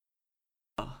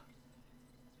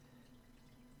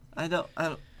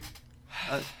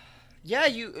Yeah,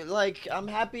 I'm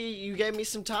happy you gave me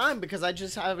some time because I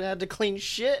had to clean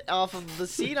shit off of the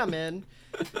seat I'm in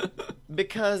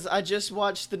because I just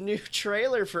watched the new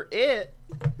trailer for It,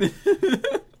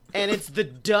 and it's the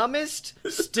dumbest,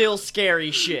 still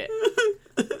scary shit.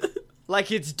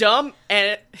 Like, it's dumb,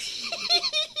 and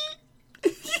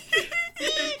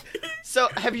So,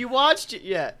 have you watched it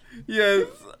yet? Yes,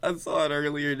 I saw it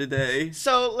earlier today.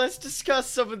 So, let's discuss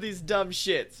some of these dumb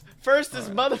shits. First, this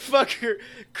motherfucker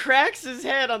cracks his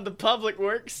head on the public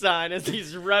works sign as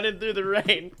he's running through the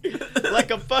rain.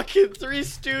 Like a fucking Three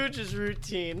Stooges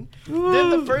routine. Then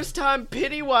the first time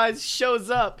Pennywise shows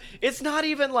up, it's not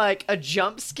even like a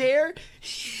jump scare.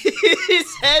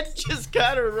 His head just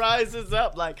kind of rises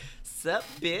up like, sup,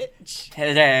 bitch?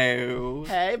 Hello.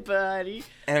 Hey, buddy.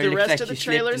 The rest of the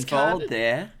trailer's kind of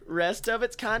there. Rest of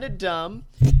it's kind of dumb.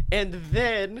 And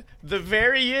then, the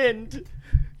very end,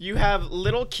 you have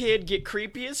little kid get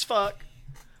creepy as fuck,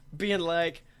 being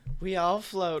like, we all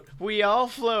float,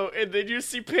 and then you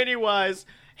see Pennywise,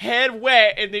 head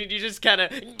wet, and then you just kind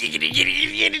of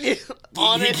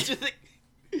on it.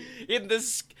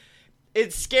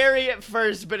 It's scary at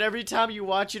first, but every time you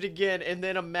watch it again and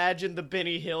then imagine the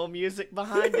Benny Hill music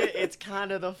behind it, it's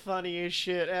kind of the funniest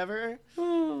shit ever.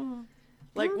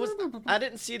 Like, I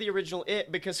didn't see the original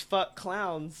It because fuck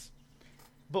clowns.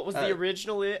 But was the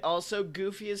original It also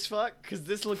goofy as fuck? Because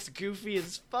this looks goofy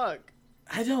as fuck.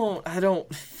 I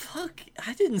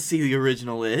didn't see the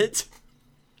original It.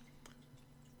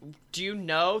 Do you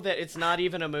know that it's not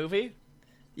even a movie?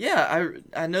 Yeah,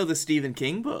 I know the Stephen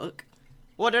King book.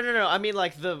 Well, no. I mean,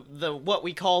 like, the what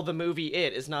we call the movie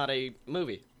It is not a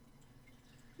movie.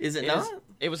 Is it not?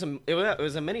 It was a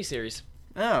miniseries.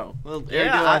 Oh, well, ergo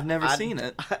I've never seen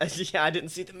it. Yeah, I didn't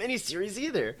see the miniseries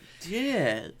either.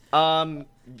 Yeah.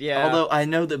 Yeah. Although I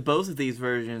know that both of these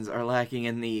versions are lacking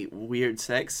in the weird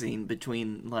sex scene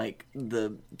between, like,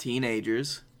 the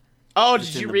teenagers. Oh,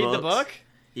 did you read the book?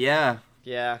 Yeah.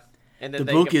 Yeah. And then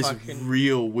the book is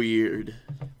real weird.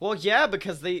 Well, yeah,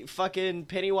 because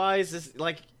Pennywise is,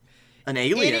 like... an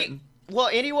alien.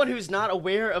 Anyone who's not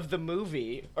aware of the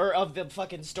movie, or of the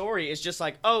fucking story, is just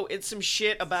like, oh, it's some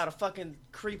shit about a fucking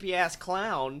creepy-ass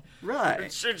clown. Right.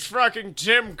 It's fucking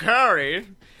Tim Curry.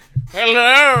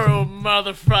 Hello,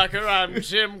 motherfucker, I'm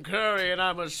Tim Curry, and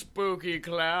I'm a spooky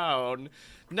clown.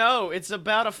 No, it's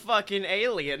about a fucking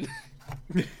alien.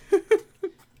 And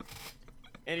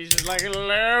he's just like,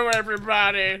 hello,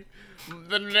 everybody.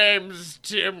 The name's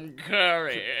Tim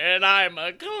Curry, and I'm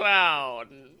a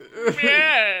clown.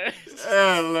 Yes.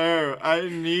 Hello, I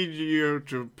need you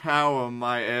to power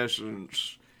my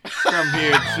essence. Come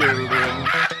here, children.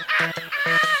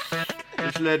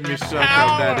 Just let me suck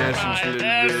up that essence a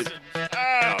little bit.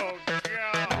 Oh, God.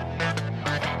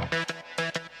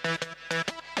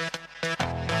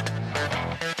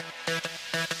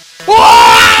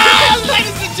 Whoa!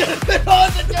 Ladies and gentlemen,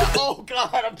 oh,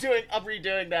 God, I'm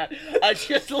redoing that. I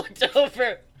just looked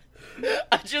over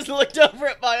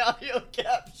at my audio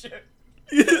capture.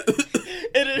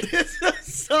 And it is a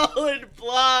solid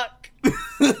block.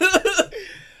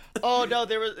 Oh, no,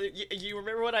 you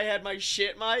remember when I had my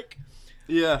shit mic?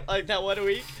 Yeah. Like that one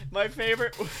week? My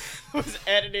favorite was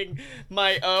editing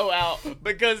my O out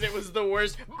because it was the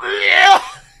worst.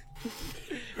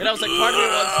 And I was like, part of me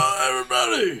was...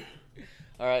 everybody!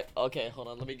 Alright, okay, hold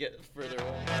on, let me get further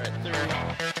away. Alright, 3.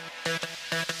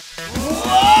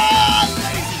 Whoa!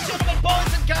 Ladies and gentlemen,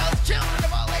 boys and girls, children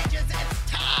of all ages,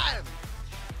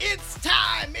 it's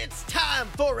time! It's time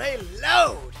for a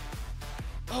load!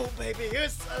 Oh, baby,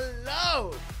 it's a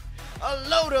load! A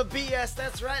load of BS,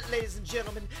 that's right, ladies and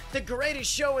gentlemen. The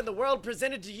greatest show in the world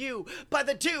presented to you by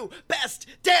the 2 best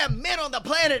damn men on the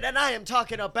planet, and I am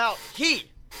talking about he.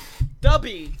 The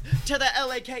B to the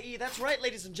L-A-K-E. That's right,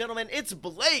 ladies and gentlemen. It's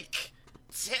Blake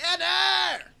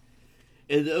Tanner.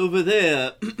 And over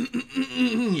there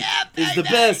Yeah, is the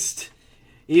best.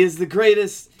 He is the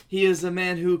greatest. He is a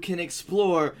man who can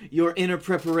explore your inner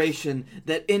preparation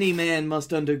that any man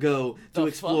must undergo to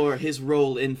explore his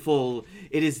role in full.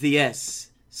 It is the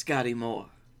S, Scotty Moore.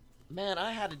 Man,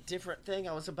 I had a different thing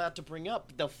I was about to bring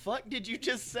up. The fuck did you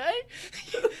just say?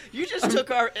 You just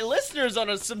took our listeners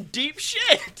on some deep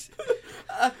shit.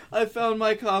 I found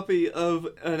my copy of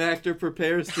An Actor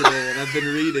Prepares today, and I've been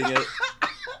reading it.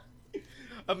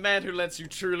 A man who lets you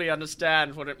truly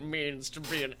understand what it means to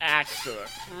be an actor.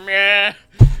 Meh.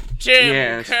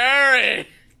 Tim Curry.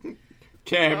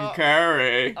 Tim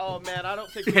Curry. Oh man, I don't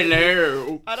think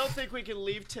we can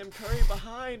leave Tim Curry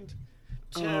behind.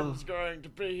 Tim's going to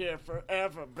be here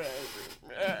forever, baby.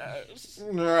 Yes.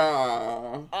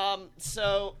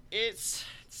 So it's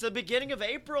the beginning of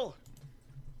April.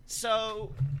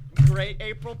 So, great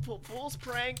April Fool's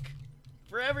prank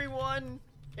for everyone.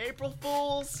 April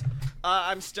Fools.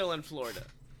 I'm still in Florida.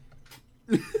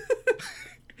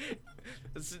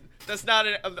 That's not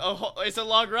it's a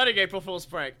long-running April Fool's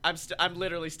prank. I'm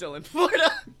literally still in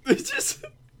Florida. It's just...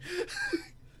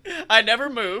 I never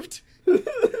moved.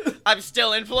 I'm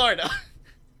still in Florida.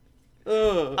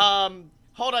 Hold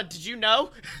on. Did you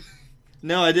know?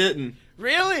 No, I didn't.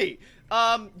 Really?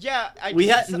 Yeah. We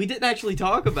didn't actually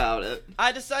talk about it.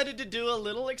 I decided to do a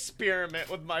little experiment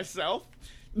with myself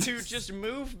to just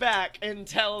move back and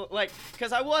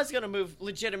because I was gonna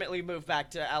legitimately move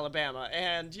back to Alabama,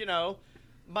 and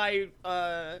my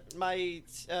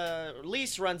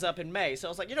lease runs up in May, so I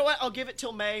was like, you know what, I'll give it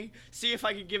till May, see if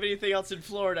I can give anything else in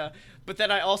Florida. But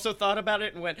then I also thought about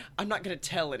it and went, I'm not gonna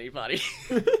tell anybody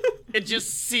and just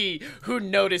see who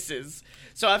notices.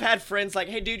 So I've had friends like,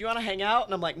 hey dude, you want to hang out?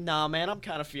 And I'm like, nah man, I'm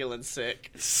kind of feeling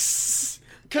sick.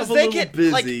 Because they get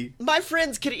busy. Like, my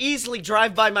friends could easily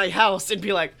drive by my house and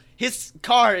be like, his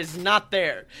car is not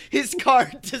there, his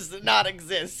car does not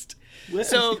exist.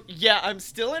 So, yeah, I'm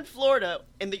still in Florida,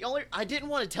 and I didn't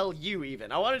want to tell you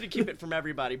even. I wanted to keep it from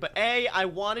everybody, but I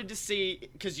wanted to see,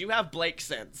 because you have Blake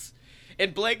sense,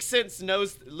 and Blake sense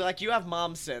knows, like, you have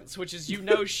mom sense, which is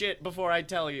shit before I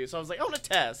tell you, so I was like, I want to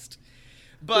test.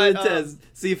 But,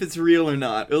 see if it's real or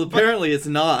not. Well, apparently it's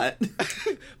not.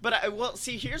 But,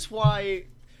 see, here's why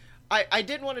I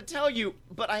didn't want to tell you,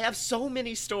 but I have so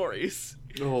many stories.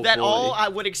 All I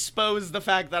would expose the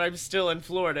fact that I'm still in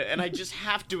Florida, and I just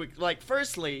have to,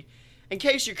 firstly, in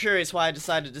case you're curious why I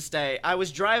decided to stay, I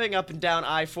was driving up and down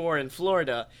I-4 in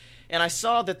Florida, and I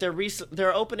saw that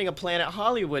they're opening a Planet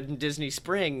Hollywood in Disney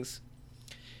Springs,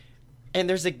 and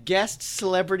there's a guest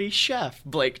celebrity chef,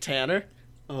 Blake Tanner.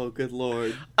 Oh, good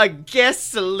lord. A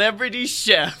guest celebrity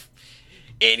chef.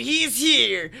 And he's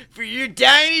here for your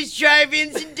diners,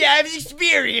 drive-ins, and dives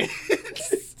experience.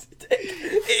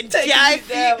 And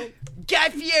Guy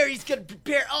Fieri's gonna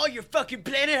prepare all your fucking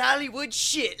Planet Hollywood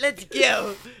shit. Let's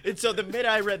go. And so the minute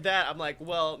I read that, I'm like,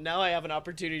 well, now I have an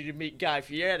opportunity to meet Guy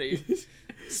Fieri.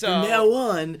 So from now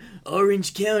on,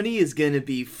 Orange County is gonna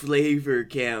be Flavor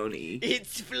County.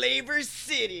 It's Flavor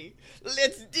City.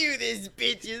 Let's do this,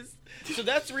 bitches. So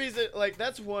that's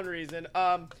one reason.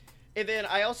 And then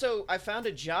I found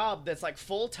a job that's like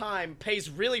full-time, pays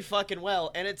really fucking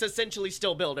well, and it's essentially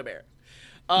still Build-A-Bear.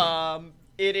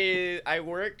 It is. I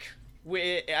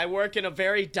work in a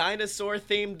very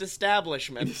dinosaur-themed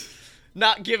establishment.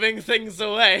 Not giving things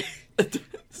away.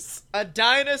 A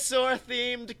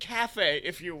dinosaur-themed cafe,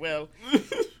 if you will.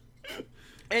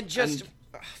 And just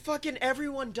fucking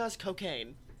everyone does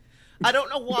cocaine. I don't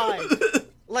know why.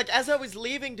 Like, as I was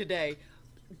leaving today,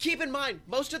 keep in mind,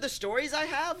 most of the stories I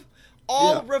have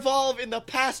all revolve in the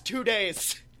past 2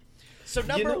 days. So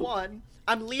number one,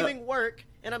 I'm leaving work,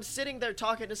 and I'm sitting there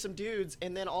talking to some dudes,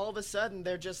 and then all of a sudden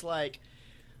they're just like,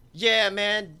 yeah,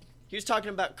 man, he was talking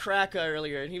about crack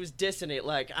earlier, and he was dissing it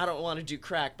like, I don't want to do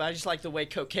crack, but I just like the way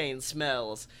cocaine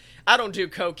smells. I don't do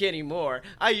coke anymore.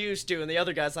 I used to. And the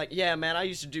other guy's like, yeah, man, I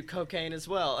used to do cocaine as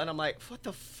well. And I'm like, what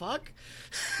the fuck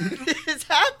is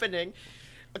happening?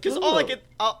 Because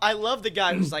I love the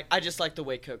guy who's like, I just like the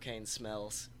way cocaine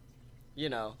smells.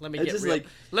 Let me get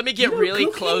really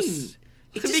cocaine. close.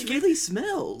 It just really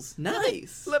smells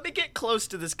nice. Let me get close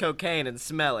to this cocaine and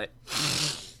smell it.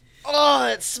 Oh,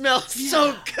 it smells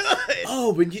so good.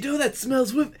 Oh, when you know that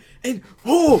smells with and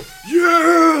oh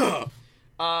yeah.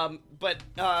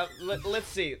 Let's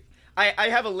see. I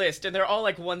have a list, and they're all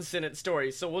like 1-sentence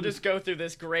stories. So we'll just go through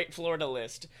this great Florida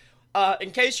list.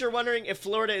 In case you're wondering if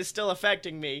Florida is still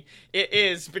affecting me, it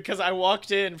is, because I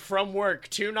walked in from work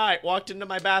tonight, walked into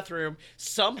my bathroom,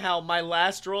 somehow my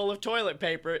last roll of toilet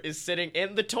paper is sitting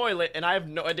in the toilet, and I have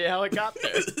no idea how it got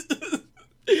there.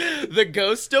 The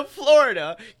ghost of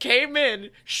Florida came in,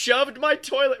 shoved my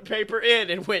toilet paper in,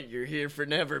 and went, you're here for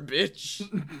never, bitch.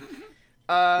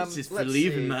 It's just for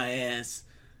leaving my ass.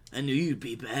 I knew you'd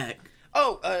be back.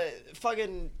 So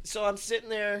I'm sitting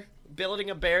there building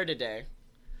a bear today.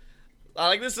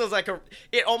 This is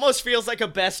it almost feels like a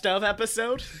best of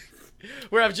episode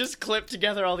where I've just clipped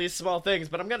together all these small things,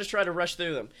 but I'm going to try to rush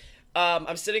through them.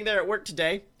 I'm sitting there at work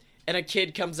today, and a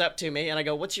kid comes up to me, and I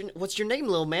go, what's your name,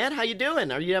 little man? How you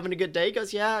doing? Are you having a good day? He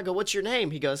goes, yeah. I go, what's your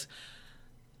name? He goes,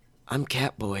 I'm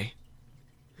Catboy.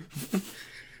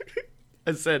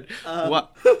 I said,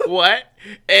 what?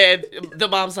 And the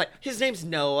mom's like, his name's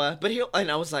Noah,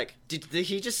 and I was like, did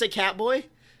he just say Catboy?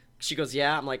 She goes,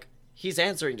 yeah. I'm like, he's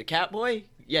answering to Catboy?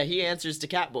 Yeah, he answers to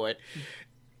Catboy.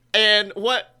 And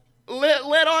what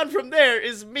led on from there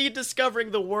is me discovering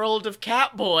the world of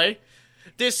Catboy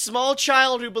This small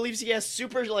child who believes he has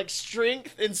super, like,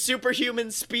 strength and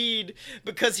superhuman speed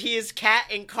because he is cat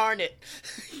incarnate.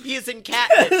 He is in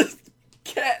catnip.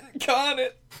 Cat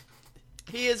incarnate.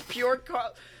 He is pure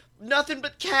nothing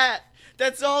but cat.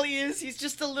 That's all he is. He's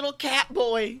just a little cat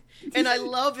boy. And I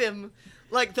love him.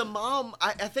 Like, the mom,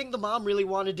 I think the mom really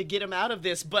wanted to get him out of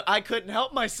this, but I couldn't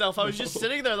help myself. I was just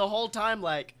sitting there the whole time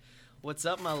like, what's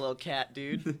up, my little cat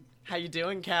dude? How you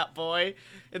doing, cat boy?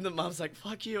 And the mom's like,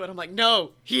 fuck you. And I'm like,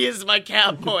 no, he is my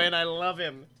cat boy, and I love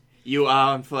him. You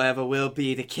are and forever will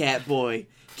be the cat boy.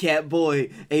 Cat boy,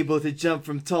 able to jump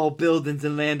from tall buildings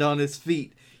and land on his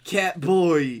feet. Cat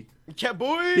boy. Cat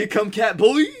boy. Here come cat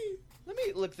boy. Let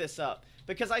me look this up,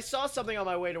 because I saw something on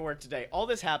my way to work today. All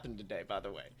this happened today, by the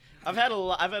way. I've had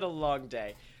a long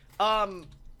day.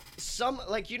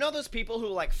 Like, you know those people who,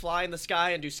 like, fly in the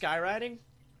sky and do skywriting?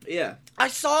 Yeah. I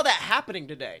saw that happening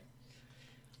today.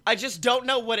 I just don't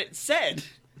know what it said.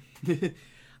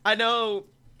 I know...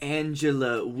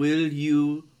 Angela, will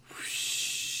you...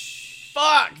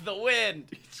 Fuck, the wind!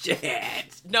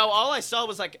 Shit. No, all I saw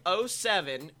was, like,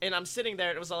 07, and I'm sitting there,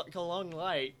 and it was, like, a long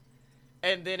light.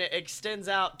 And then it extends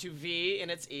out to V, and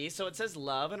it's E, so it says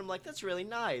love, and I'm like, that's really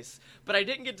nice. But I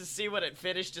didn't get to see what it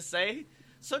finished to say,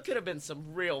 so it could have been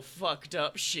some real fucked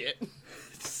up shit.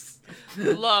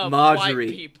 Love Marjorie.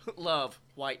 white people. Love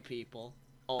white people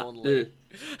only.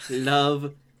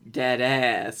 Love dead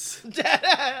ass. Dead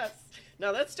ass.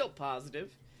 No, that's still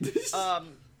positive.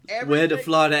 Where the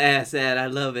Florida ass at? I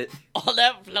love it. All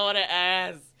that Florida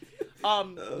ass.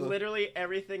 Literally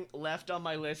everything left on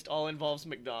my list all involves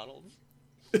McDonald's.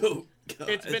 Oh, God.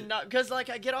 It's been not, because, like,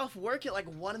 I get off work at, like,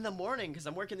 1 in the morning, because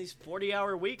I'm working these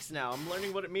 40-hour weeks now. I'm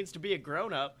learning what it means to be a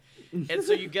grown-up. And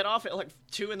so you get off at, like,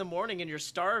 2 in the morning, and you're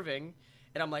starving.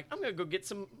 And I'm like, I'm going to go get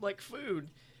some, like, food.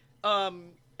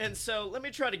 And so let me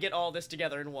try to get all this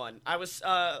together in one. I was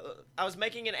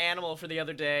making an animal for the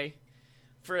other day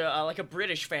for, like, a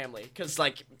British family. Because,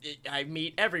 like, I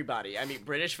meet everybody. I meet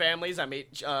British families. I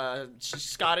meet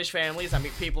Scottish families. I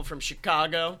meet people from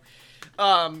Chicago.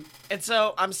 And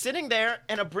so I'm sitting there,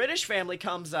 and a British family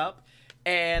comes up,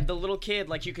 and the little kid,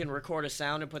 like, you can record a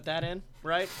sound and put that in,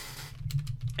 right?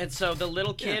 And so the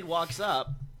little kid walks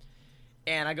up,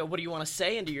 and I go, what do you want to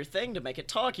say into your thing to make it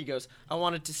talk? He goes, I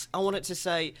want it to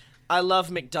say, I love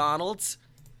McDonald's.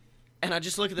 And I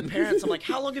just look at the parents, I'm like,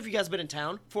 how long have you guys been in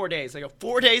town? 4 days. I go,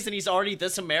 4 days, and he's already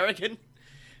this American?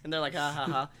 And they're like, ha, ha,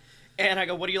 ha. And I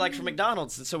go, what do you like from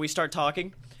McDonald's? And so we start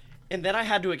talking. And then I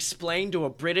had to explain to a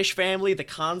British family the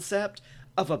concept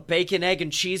of a bacon, egg,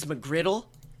 and cheese McGriddle.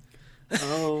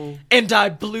 Oh. And I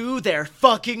blew their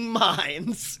fucking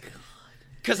minds.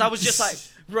 Because I was just like,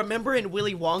 remember in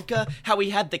Willy Wonka how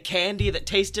he had the candy that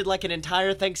tasted like an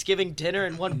entire Thanksgiving dinner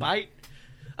in one bite?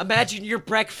 Imagine your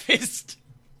breakfast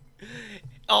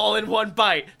all in one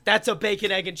bite. That's a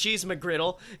bacon, egg, and cheese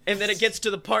McGriddle. And then it gets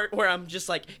to the part where I'm just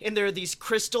like, and there are these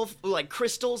crystals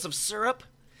of syrup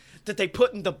that they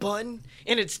put in the bun,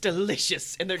 and it's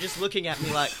delicious. And they're just looking at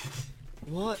me like,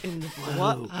 what in the...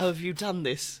 What? How have you done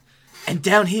this? And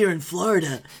down here in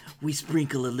Florida, we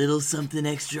sprinkle a little something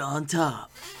extra on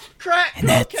top. Crack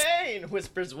cocaine,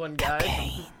 whispers one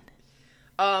guy.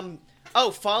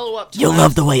 Follow up to... You'll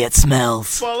love the way it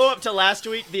smells. Follow up to last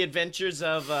week, the adventures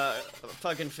of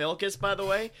fucking Philkus, by the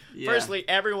way. Yeah. Firstly,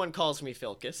 everyone calls me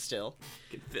Philkus still.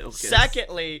 Philkus.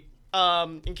 Secondly,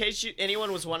 in case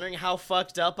anyone was wondering how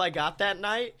fucked up I got that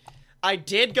night, I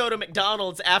did go to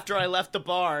McDonald's after I left the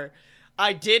bar.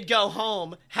 I did go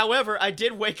home. However, I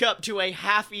did wake up to a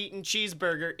half-eaten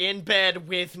cheeseburger in bed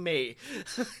with me.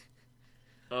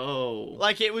 Oh.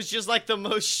 Like, it was just, like, the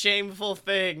most shameful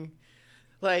thing.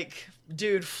 Like,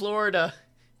 dude, Florida.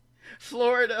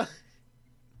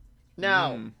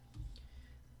 Now,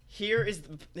 here's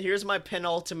my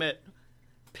penultimate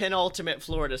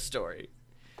Florida story.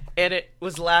 And it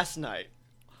was last night.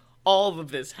 All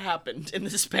of this happened in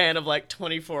the span of, like,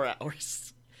 24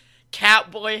 hours.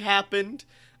 Catboy happened.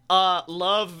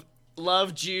 Love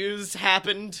Jews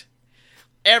happened.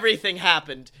 Everything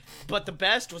happened. But the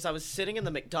best was I was sitting in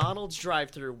the McDonald's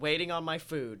drive-thru waiting on my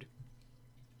food.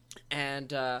 And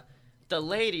the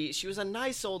lady, she was a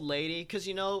nice old lady. Because,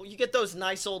 you know, you get those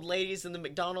nice old ladies in the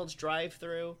McDonald's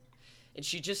drive-thru. And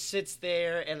she just sits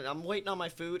there, and I'm waiting on my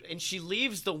food. And she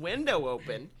leaves the window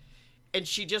open. And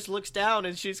she just looks down,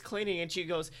 and she's cleaning. And she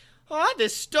goes, oh,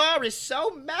 this store is so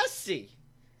messy.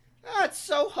 Oh, it's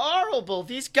so horrible.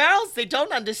 These girls, they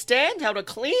don't understand how to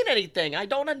clean anything. I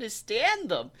don't understand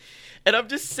them. And I'm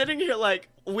just sitting here like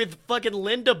with fucking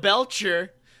Linda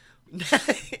Belcher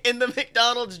in the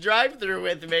McDonald's drive-thru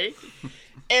with me.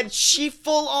 And she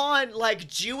full on like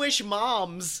Jewish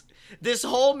moms this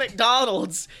whole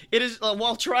McDonald's, it is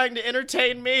while trying to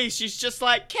entertain me, she's just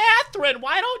like, Catherine,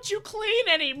 why don't you clean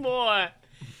anymore?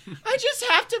 I just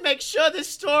have to make sure this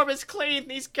store is clean.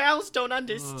 These cows don't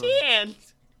understand.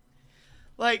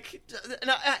 Like,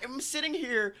 I'm sitting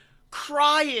here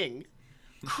crying,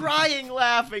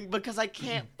 laughing because I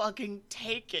can't fucking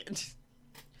take it.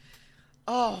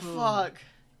 Oh, fuck.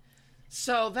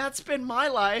 So that's been my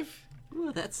life.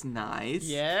 Ooh, that's nice.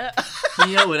 Yeah.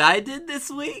 You know what I did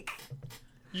this week?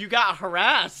 You got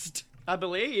harassed, I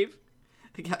believe.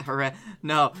 I got harassed.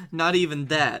 No, not even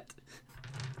that.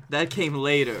 That came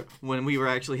later when we were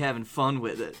actually having fun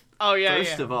with it. Oh, yeah,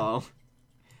 First of all,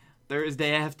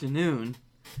 Thursday afternoon,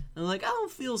 I'm like, I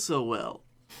don't feel so well.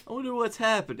 I wonder what's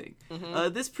happening.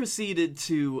 This proceeded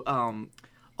to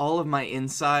all of my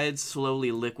insides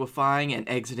slowly liquefying and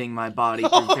exiting my body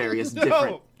through various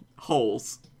different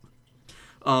holes.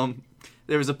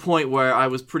 There was a point where I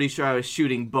was pretty sure I was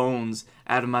shooting bones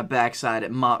out of my backside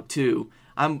at Mach 2.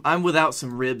 I'm without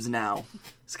some ribs now,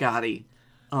 Scotty.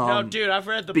 No, dude, I've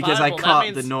read the because Bible. I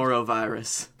caught the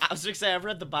norovirus. I was going to say, I've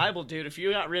read the Bible, dude. If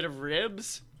you got rid of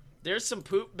ribs, there's some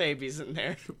poop babies in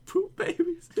there. Poop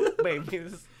babies? Poop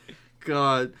babies.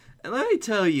 God. And let me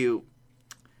tell you,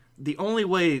 the only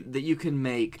way that you can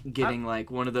make getting, like,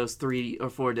 one of those 3 or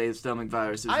 4 days stomach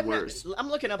virus is worse. I'm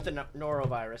looking up the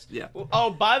norovirus. Yeah. Oh,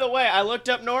 by the way, I looked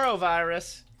up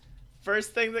norovirus.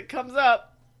 First thing that comes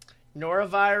up,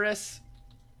 norovirus,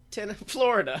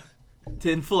 Florida.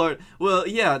 In Florida. Well,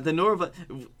 yeah, the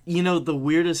norovirus. You know, the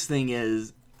weirdest thing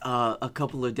is, a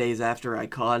couple of days after I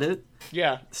caught it,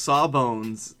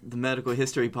 Sawbones, the medical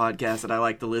history podcast that I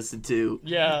like to listen to,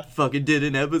 fucking did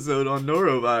an episode on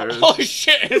norovirus. Oh,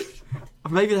 shit!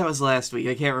 Or maybe that was last week,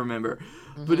 I can't remember.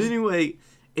 But anyway,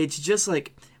 it's just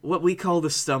like what we call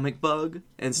the stomach bug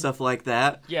and stuff like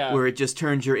that, where it just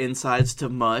turns your insides to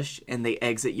mush and they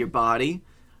exit your body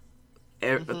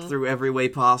through every way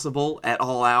possible at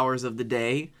all hours of the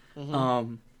day.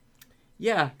 That's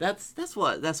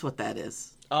what that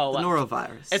is. Oh, the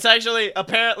norovirus. It's actually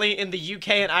apparently in the UK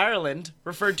and Ireland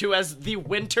referred to as the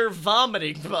winter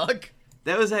vomiting bug.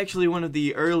 That was actually one of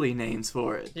the early names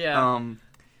for it. Yeah.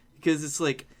 Because it's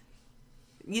like,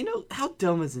 you know, how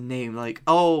dumb is a name? Like,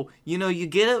 oh, you know, you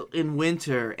get it in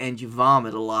winter and you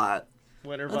vomit a lot.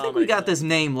 Winter vomiting. I think we got this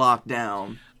name locked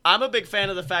down. I'm a big fan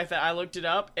of the fact that I looked it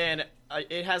up and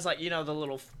it has, like, you know, the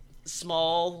little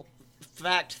small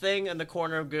fact thing in the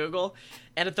corner of Google,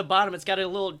 and at the bottom it's got a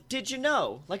little did you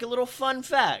know, like a little fun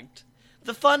fact.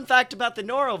 The fun fact about the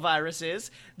norovirus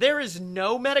is there is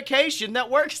no medication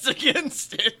that works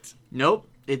against it. Nope,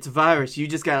 it's a virus. You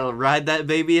just gotta ride that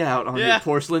baby out on your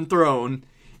porcelain throne.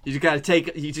 You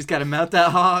just gotta mount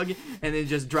that hog and then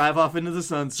just drive off into the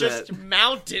sunset. Just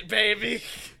mount it, baby.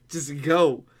 Just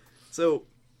go. So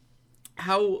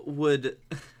how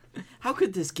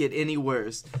could this get any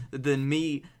worse than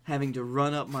me having to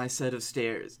run up my set of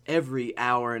stairs every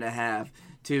hour and a half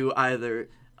to either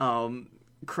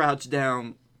crouch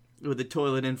down with the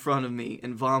toilet in front of me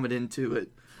and vomit into it,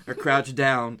 or crouch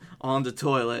down on the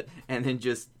toilet and then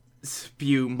just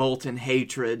spew molten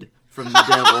hatred from the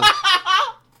devil?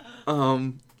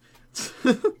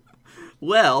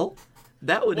 Well,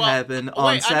 that would happen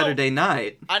on Saturday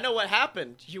night. I know what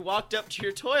happened. You walked up to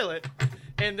your toilet,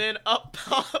 and then up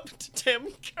popped Tim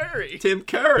Curry. Tim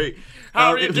Curry.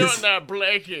 How are you doing there,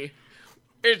 Blakey?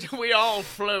 We all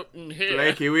floating here.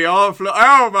 Blakey, we all float.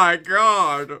 Oh, my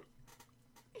God.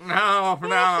 No.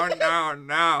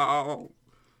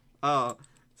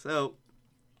 So,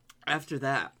 after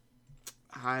that,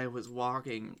 I was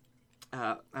walking.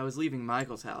 I was leaving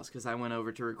Michael's house because I went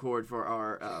over to record for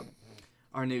our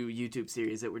new YouTube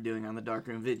series that we're doing on the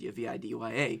Darkroom Video,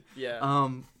 VIDYA. Yeah.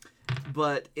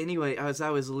 But anyway, as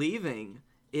I was leaving,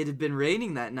 it had been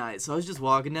raining that night, so I was just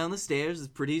walking down the stairs as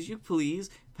pretty as you please,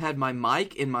 had my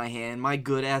mic in my hand, my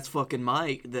good-ass fucking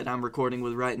mic that I'm recording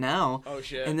with right now. Oh,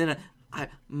 shit. And then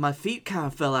my feet kind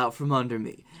of fell out from under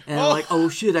me. And I'm like, oh,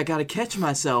 shit, I gotta catch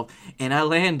myself. And I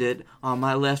landed on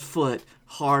my left foot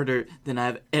harder than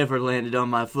I've ever landed on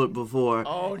my foot before.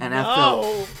 Oh, and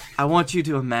no. I want you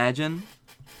to imagine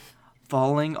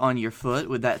falling on your foot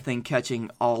with that thing catching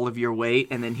all of your weight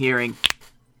and then hearing,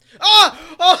 oh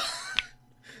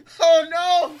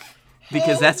no,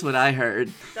 because that's what I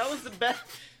heard. That was the best.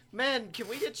 Man, can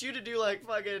we get you to do like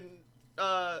fucking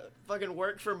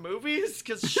work for movies?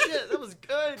 Cause shit, that was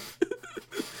good.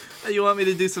 You want me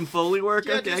to do some Foley work?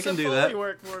 Yeah, okay, I can do Foley that.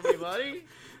 Work for me, buddy.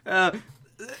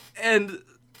 And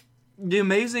the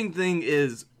amazing thing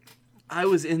is, I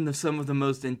was in some of the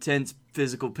most intense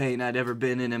physical pain I'd ever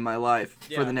been in my life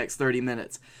for the next 30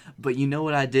 minutes. But you know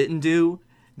what I didn't do?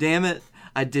 Damn it.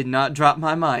 I did not drop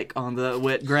my mic on the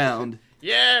wet ground.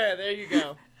 Yeah, there you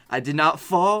go. I did not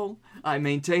fall. I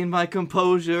maintained my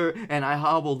composure, and I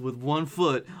hobbled with one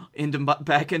foot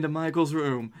back into Michael's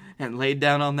room and laid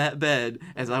down on that bed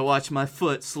as I watched my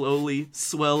foot slowly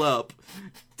swell up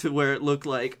to where it looked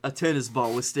like a tennis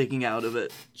ball was sticking out of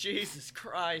it. Jesus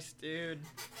Christ, dude.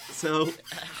 So,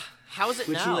 how is it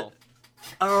now?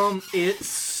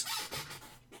 It's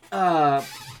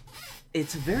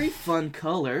very fun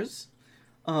colors.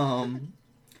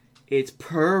 It's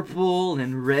purple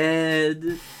and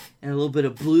red and a little bit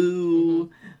of blue.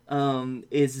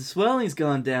 The swelling's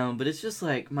gone down, but it's just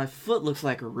like my foot looks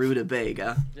like a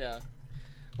rutabaga. Yeah.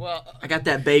 Well, I got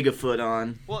that Bega foot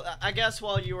on. Well, I guess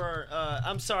while you were,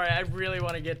 I'm sorry, I really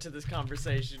want to get to this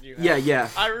conversation you had. Yeah.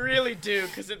 I really do,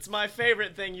 because it's my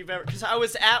favorite thing you've ever, because I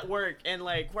was at work, and,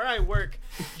 like, where I work,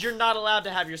 you're not allowed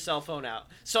to have your cell phone out.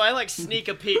 So I, like, sneak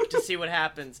a peek to see what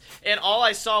happens. And all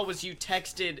I saw was you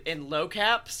texted in low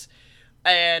caps.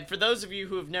 And for those of you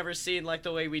who have never seen, like,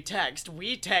 the way we text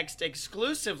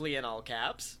exclusively in all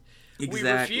caps. Exactly. We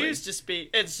refuse to speak,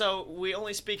 and so we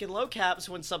only speak in low caps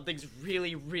when something's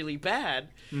really, really bad.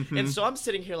 Mm-hmm. And so I'm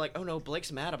sitting here like, oh no,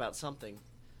 Blake's mad about something.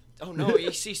 Oh no,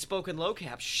 he spoke in low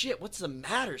caps. Shit, what's the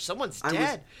matter? Someone's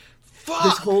dead. Fuck!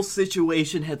 This whole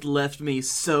situation had left me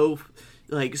so,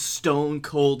 like, stone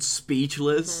cold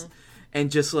speechless, and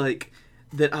just like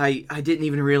that I didn't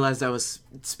even realize I was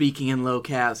speaking in low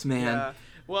caps, man. Yeah.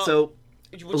 Well, so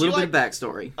a little bit of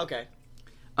backstory. Okay.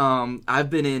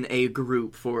 I've been in a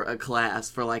group for a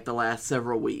class for like the last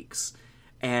several weeks,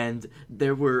 and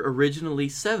there were originally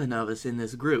 7 of us in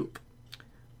this group,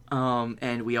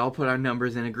 and we all put our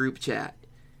numbers in a group chat.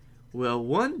 Well,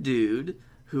 one dude,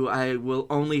 who I will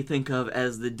only think of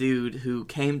as the dude who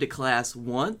came to class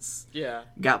once,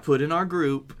 got put in our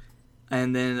group,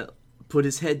 and then put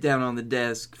his head down on the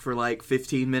desk for like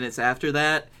 15 minutes after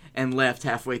that, and left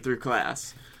halfway through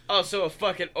class. Oh, so a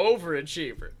fucking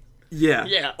overachiever.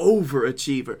 Yeah.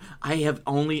 Overachiever. I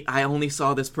only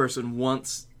saw this person one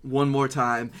more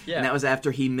time, and that was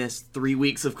after he missed 3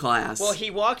 weeks of class. Well,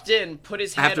 he walked in, put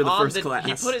his head he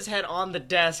put his head on the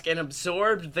desk and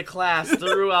absorbed the class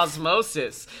through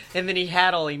osmosis, and then he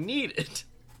had all he needed.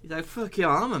 He's like, fuck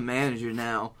y'all, I'm a manager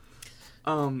now.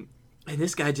 And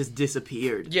this guy just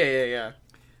disappeared. Yeah.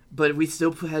 But we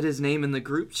still had his name in the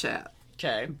group chat.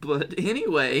 Okay. But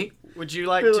anyway, would you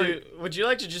like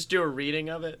to just do a reading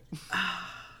of it?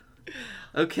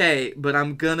 Okay, but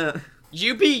I'm gonna.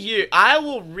 You be you. I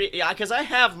will read, because I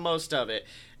have most of it,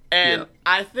 and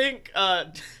I think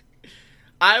I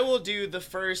will do the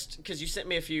first, because you sent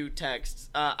me a few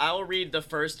texts. I will read the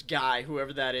first guy,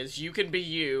 whoever that is. You can be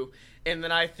you, and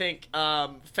then I think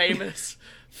famous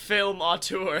film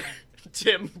auteur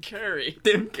Tim Curry.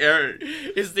 Tim Curry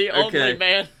is the only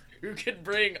man who can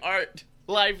bring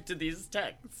life to these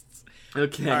texts.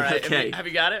 Okay. All right. Okay. Have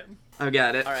you got it? I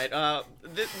got it. All right.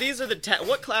 These are the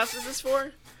what class is this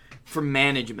for? For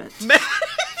management.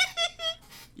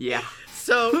 Yeah.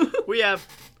 So we have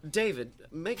David.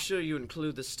 Make sure you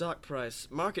include the stock price,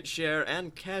 market share,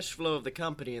 and cash flow of the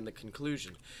company in the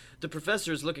conclusion. The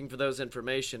professor is looking for those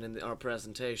information in our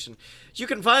presentation. You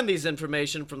can find these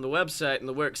information from the website and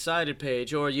the Works Cited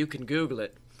page, or you can Google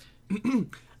it.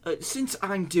 Since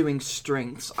I'm doing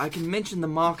strengths, I can mention the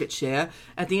market share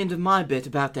at the end of my bit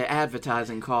about their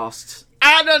advertising costs.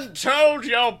 I done told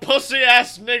y'all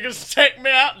pussy-ass niggas take me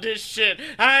out this shit.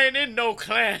 I ain't in no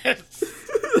class.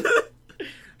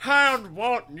 I don't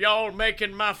want y'all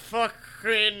making my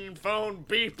fucking phone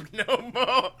beep no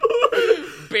more.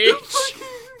 Bitch.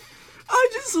 I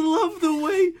just love the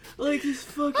way, like, he's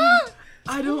fucking...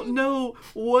 I don't know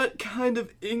what kind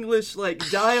of English, like,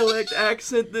 dialect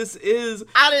accent this is.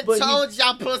 I done told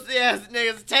y'all pussy-ass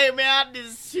niggas take me out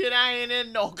this shit. I ain't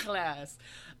in no class.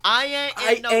 I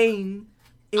ain't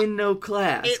in no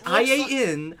class.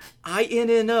 I-A-N-I-N-N-O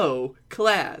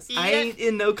class. I ain't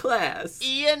in no class.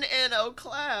 E-N-N-O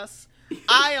class.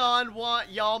 Ion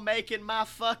want y'all making my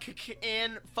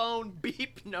fucking phone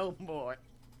beep no more.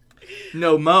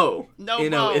 No mo. No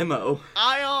N-O-M-O.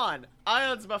 Ion.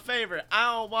 Ion's my favorite.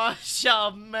 I don't want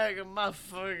y'all making my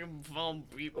fucking phone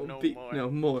beep no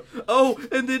more. Oh,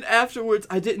 and then afterwards,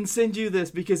 I didn't send you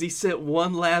this because he sent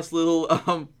one last little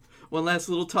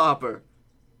topper.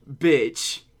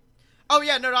 Bitch. Oh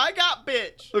yeah, no, I got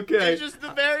bitch. Okay. It's just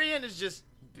the very end is just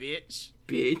bitch.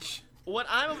 Bitch. What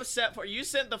I'm upset for, you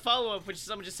sent the follow-up, which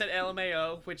someone just said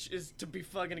LMAO, which is to be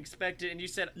fucking expected, and you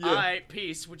said alright,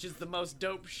 peace, which is the most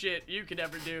dope shit you could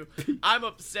ever do. I'm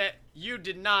upset you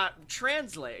did not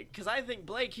translate, because I think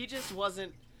Blake, he didn't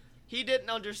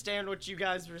understand what you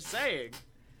guys were saying.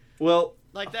 Well,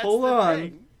 like, that's hold the on.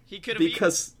 thing.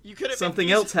 because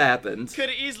something else happened. Could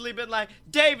have easily been like,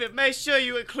 David, make sure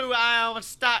you include our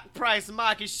stock price,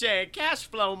 market share, cash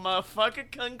flow, motherfucker.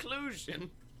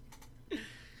 Conclusion.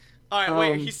 All right,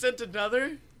 wait. He sent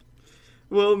another.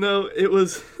 Well, no, it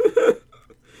was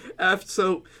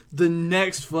so the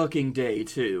next fucking day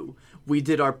too. We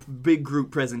did our big group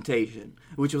presentation,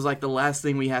 which was like the last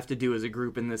thing we have to do as a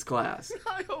group in this class.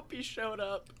 I hope he showed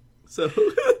up. So,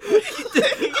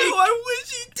 I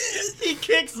wish he did. He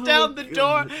kicks down the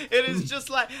door and is just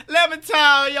like, let me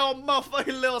tell y'all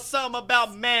motherfucking little something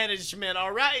about management,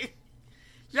 alright?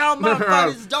 Y'all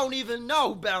motherfuckers don't even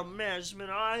know about management,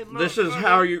 alright? This is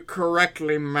how you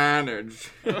correctly manage.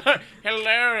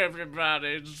 Hello, everybody.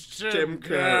 It's Tim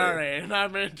Curry, and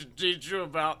I'm here to teach you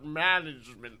about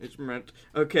management.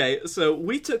 Okay, so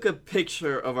we took a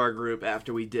picture of our group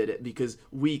after we did it because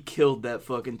we killed that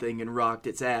fucking thing and rocked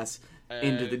its ass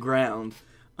into the ground.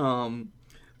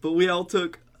 But we all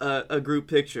took a group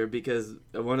picture because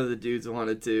one of the dudes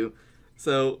wanted to.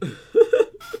 So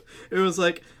it was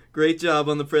like, great job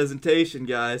on the presentation,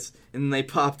 guys. And then they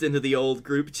popped into the old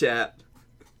group chat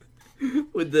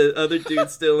with the other dude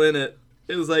still in it.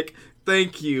 It was like,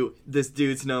 thank you, this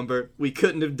dude's number. We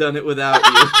couldn't have done it without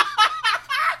you.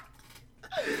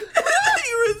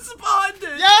 He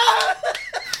responded. Yeah!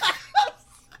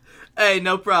 Hey,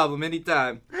 no problem.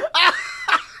 Anytime.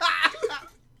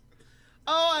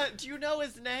 Oh, do you know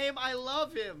his name? I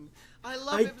love him. I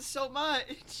love him so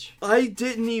much. I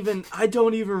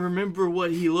don't even remember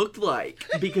what he looked like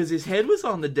because his head was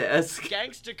on the desk.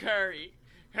 Gangsta Curry.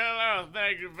 Hello,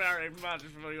 thank you very much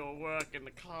for your work in the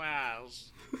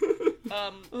class.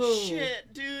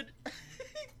 Shit, dude.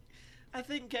 I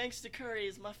think Gangsta Curry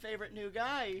is my favorite new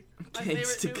guy. My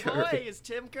favorite new boy is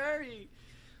Tim Curry.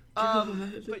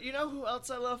 But you know who else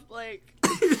I love, Blake?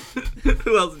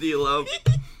 Who else do you love?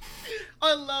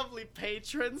 Our lovely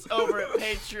patrons over at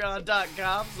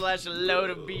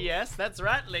patreon.com/a-load-of-BS. That's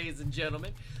right, ladies and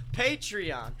gentlemen.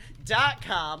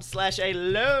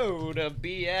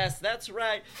 Patreon.com/a-load-of-BS. That's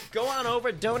right. Go on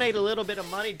over, donate a little bit of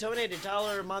money, donate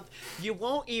 $1 a month. You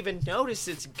won't even notice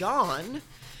it's gone.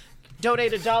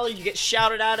 Donate $1, you get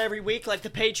shouted out every week like the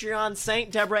Patreon saint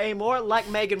Deborah A. Moore, like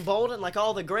Megan Bolden, like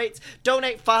all the greats.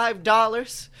 Donate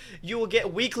 $5, you will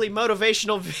get weekly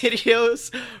motivational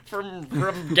videos from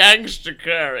Gangsta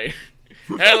Curry.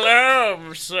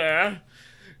 Hello, sir.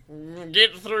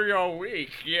 Get through your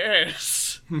week,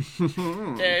 yes.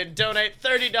 And donate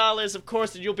 $30, of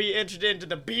course, and you'll be entered into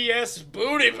the BS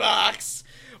Booty Box,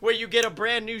 where you get a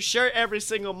brand new shirt every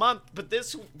single month. But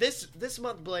this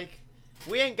month, Blake,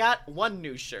 we ain't got one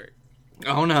new shirt.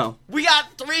 Oh, no. We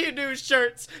got 3 new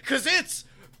shirts, because it's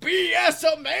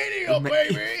BS-a-mania,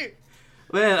 baby!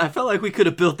 Man, I felt like we could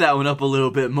have built that one up a little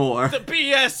bit more. The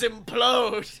BS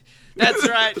implode. That's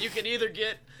right. You can either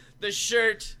get the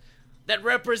shirt that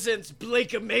represents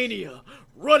Blake-a-mania,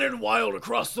 running wild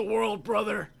across the world,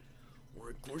 brother.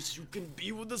 Or, of course, you can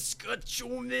be with the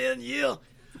Scotcho Man, yeah.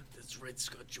 That's right,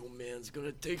 Scotcho Man's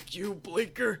gonna take you,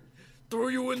 Blaker. Throw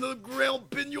you in the ground,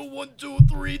 pin you 1, 2,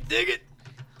 3, dig it.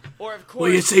 Or of course.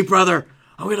 Well, you see, brother,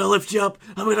 I'm gonna lift you up.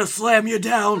 I'm gonna slam you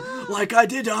down like I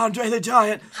did to Andre the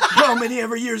Giant how many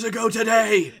ever years ago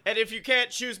today. And if you can't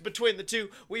choose between the two,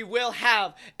 we will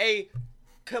have a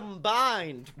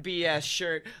combined BS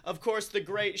shirt. Of course, the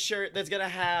great shirt that's gonna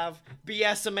have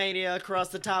BS-a-mania across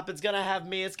the top. It's gonna have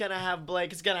me. It's gonna have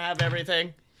Blake. It's gonna have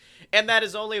everything. And that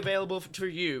is only available for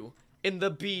you in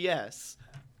the BS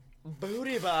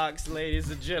Booty Box,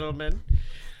 ladies and gentlemen.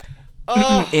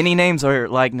 Oh. Any names or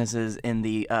likenesses in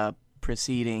the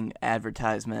preceding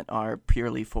advertisement are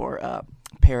purely for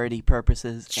parody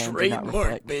purposes and do not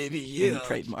reflect baby, yeah.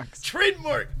 trademarks.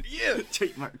 Trademark, yeah.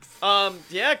 Trademarks.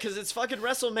 Yeah, because it's fucking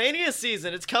WrestleMania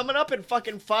season. It's coming up in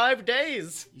fucking 5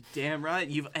 days. You damn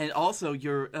right. And also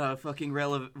your fucking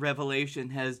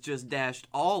revelation has just dashed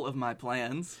all of my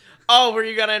plans. Oh, were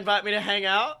you gonna invite me to hang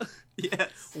out?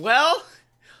 Yes. Well.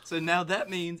 So now that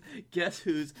means, guess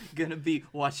who's gonna be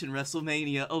watching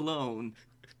WrestleMania alone?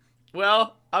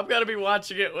 Well, I'm gonna be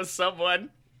watching it with someone.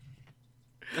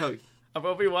 Oh. I'm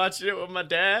gonna be watching it with my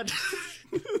dad.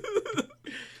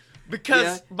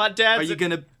 Because my dad's... Are you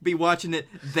gonna be watching it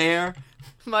there?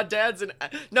 My dad's an...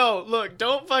 No, look,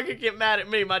 don't fucking get mad at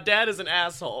me. My dad is an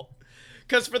asshole.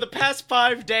 Because for the past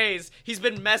 5 days, he's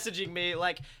been messaging me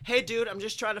like, hey, dude, I'm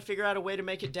just trying to figure out a way to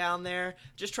make it down there.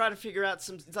 Just trying to figure out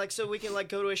some... like, so we can, like,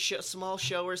 go to a small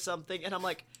show or something. And I'm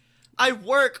like, I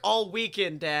work all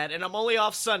weekend, Dad, and I'm only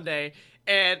off Sunday.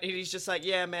 And he's just like,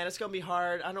 yeah, man, it's gonna be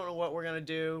hard. I don't know what we're gonna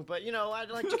do. But, you know,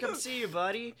 I'd like to come see you,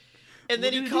 buddy. And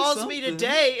then he calls me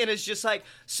today and it's just like,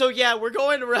 so, yeah, we're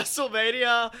going to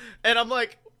WrestleMania. And I'm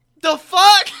like... The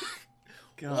fuck?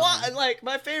 God. Why? Like,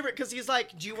 my favorite, because he's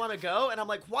like, do you want to go? And I'm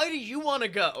like, why do you want to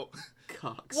go?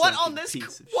 What on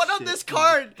this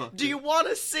card do you want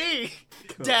to see,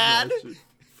 Dad?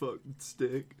 Fucking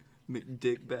stick.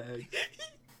 McDick bag.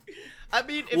 I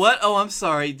mean, what? Oh, I'm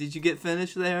sorry. Did you get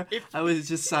finished there? I was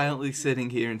just silently sitting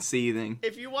here and seething.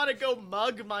 If you want to go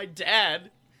mug my dad.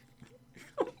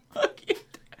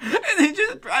 And then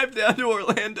just drive down to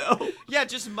Orlando. Yeah,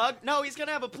 just mug. No, he's going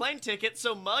to have a plane ticket,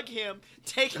 so mug him.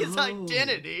 Take his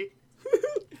identity.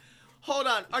 Hold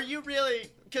on. Are you really...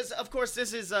 Because, of course,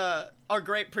 this is our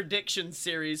great prediction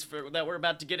series that we're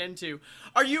about to get into.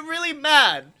 Are you really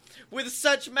mad with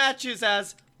such matches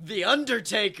as The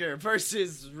Undertaker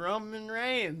versus Roman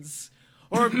Reigns?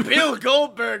 Or Bill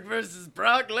Goldberg versus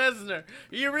Brock Lesnar?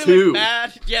 Are you really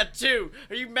mad? Yeah, 2.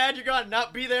 Are you mad you're going to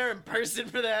not be there in person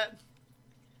for that?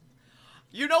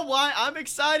 You know why I'm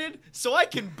excited? So I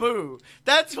can boo.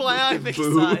 That's why I'm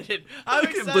excited. I'm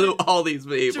excited to boo all these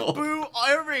people. To boo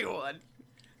everyone.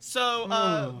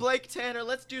 So, Blake Tanner,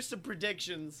 let's do some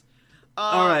predictions.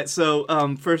 All right,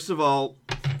 so first of all,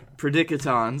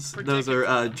 Predicatons. Those are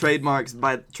trademarked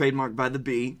by the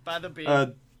Bee. By the Bee.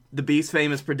 The Bee's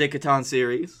famous Predicaton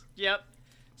series. Yep.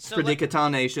 So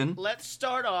Predicaton Nation. Let's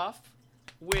start off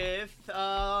with,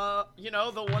 the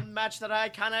one match that I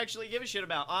kind of actually give a shit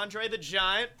about. Andre the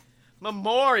Giant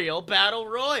Memorial Battle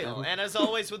Royal. And as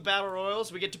always with Battle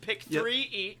Royals, we get to pick 3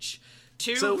 each.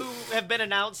 2 who have been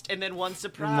announced, and then 1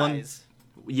 surprise.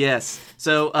 Yes.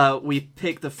 So we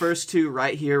pick the first 2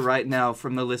 right here, right now,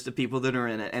 from the list of people that are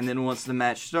in it. And then once the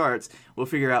match starts, we'll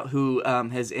figure out who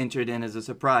has entered in as a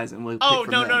surprise, and we'll pick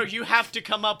from them. No, you have to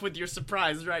come up with your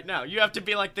surprise right now. You have to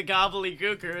be like the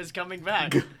gobbledygooker is coming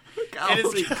back. And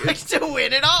is going to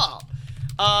win it all.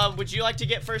 Would you like to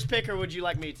get first pick, or would you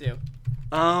like me to?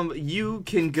 You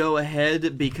can go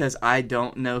ahead, because I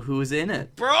don't know who's in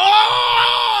it.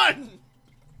 Braun!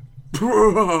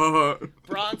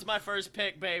 Braun's my first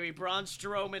pick, baby. Braun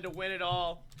Strowman to win it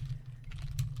all.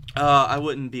 I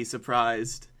wouldn't be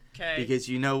surprised. Okay. Because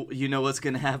you know what's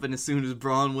gonna happen as soon as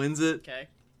Braun wins it. Okay.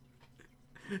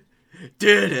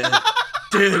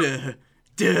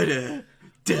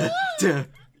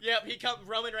 Yep,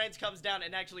 Roman Reigns comes down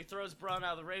and actually throws Braun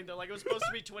out of the ring. They're like, it was supposed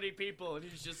to be 20 people, and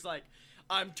he's just like,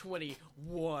 I'm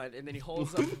 21, and then he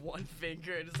holds up one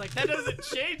finger, and it's like, that doesn't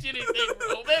change anything,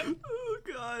 Roman. Oh,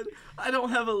 God. I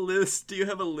don't have a list. Do you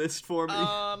have a list for me?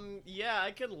 Yeah,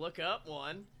 I can look up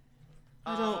one.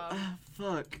 I don't,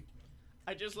 fuck.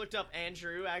 I just looked up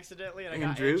Andrew accidentally, and I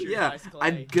got Andrew. Yeah,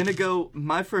 I'm gonna go,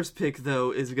 my first pick,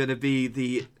 though, is gonna be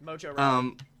the, Mojo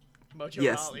Rawley.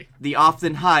 Mojo Rawley. The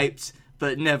often hyped,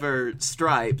 but never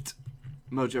striped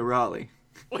Mojo Rawley.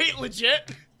 Wait,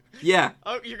 legit? Yeah.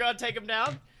 Oh, you're gonna take him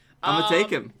down? I'm gonna take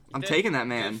him. I'm taking that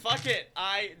man. Fuck it.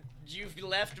 You've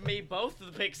left me both of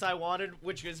the picks I wanted,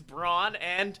 which is Braun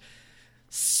and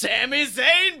Sami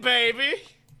Zayn, baby.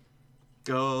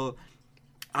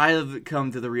 I have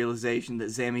come to the realization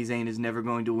that Sami Zayn is never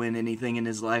going to win anything in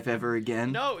his life ever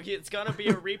again. No, it's gonna be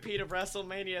a repeat of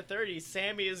WrestleMania 30.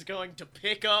 Sami is going to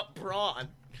pick up Braun.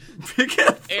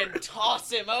 And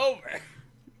toss him over.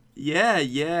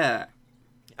 Yeah.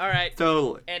 All right.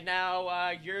 Totally. And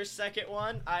now your second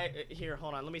one. Here,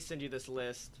 hold on. Let me send you this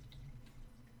list.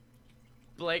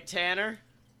 Blake Tanner.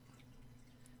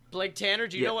 Blake Tanner,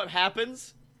 do you know what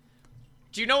happens?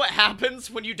 Do you know what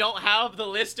happens when you don't have the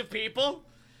list of people?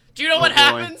 Do you know what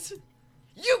happens?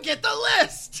 You get the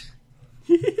list!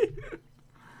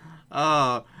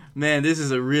 Oh, man, this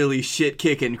is a really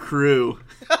shit-kicking crew.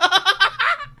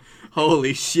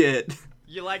 Holy shit.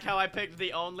 You like how I picked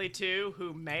the only 2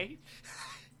 who may?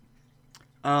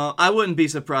 I wouldn't be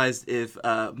surprised if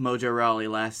Mojo Rawley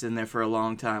lasts in there for a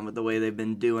long time with the way they've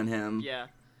been doing him. Yeah.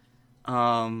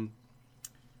 I'm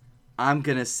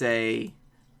gonna say,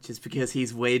 just because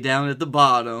he's way down at the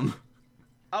bottom.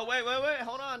 Oh, wait,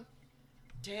 hold on.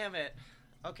 Damn it.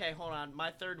 Okay, hold on.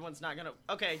 My third one's not gonna...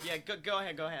 Okay, yeah, go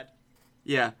ahead.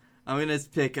 Yeah, I'm gonna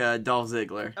pick Dolph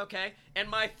Ziggler. Okay, and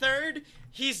my third,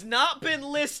 he's not been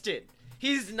listed.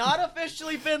 He's not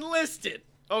officially been listed,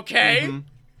 okay?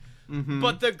 Mm-hmm.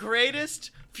 But the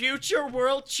greatest future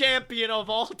world champion of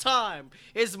all time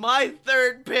is my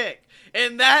third pick,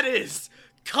 and that is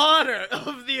Connor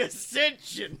of the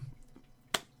Ascension.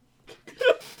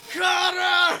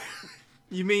 Connor!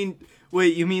 You mean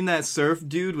that surf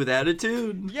dude with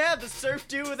attitude? Yeah, the surf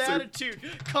dude with attitude.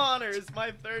 Connor is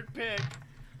my third pick.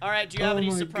 All right, do you have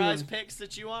any surprise picks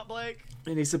that you want, Blake?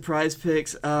 Any surprise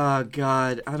picks? Oh,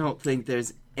 God, I don't think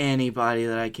there's anybody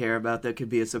that I care about that could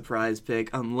be a surprise pick,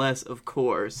 unless, of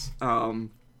course, the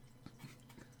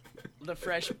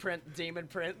Fresh Demon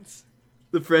Prince.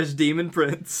 The Fresh Demon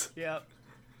Prince. Yep.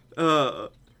 I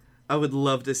would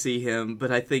love to see him,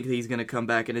 but I think he's gonna come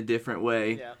back in a different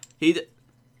way. Yeah.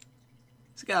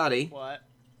 Scotty. What?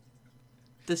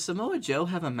 Does Samoa Joe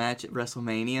have a match at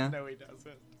WrestleMania? No, he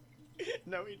doesn't.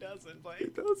 No, he doesn't, Blake. He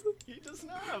doesn't? He does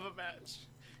not have a match.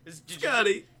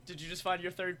 Scotty. Did you just find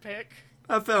your third pick?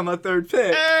 I found my third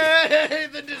pick. Hey,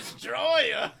 the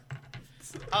Destroyer!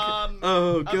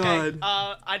 Oh, God. Okay,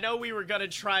 I know we were gonna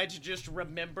try to just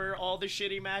remember all the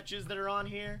shitty matches that are on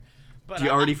here, but Did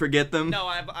you already forget them? No,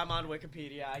 I'm on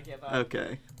Wikipedia. I give up.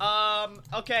 Okay.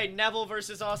 Okay, Neville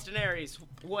versus Austin Aries.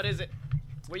 What is it?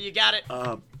 Where you got it?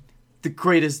 The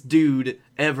greatest dude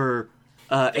ever,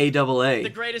 AAA. The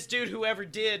greatest dude who ever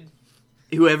did.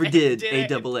 Whoever did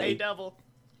AAA. A-double.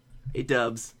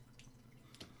 A-dubs.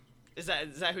 Is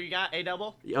that who you got?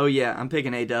 A-double? Oh, yeah, I'm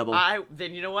picking A-double.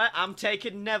 Then you know what? I'm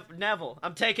taking Neville.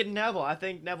 I'm taking Neville. I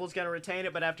think Neville's going to retain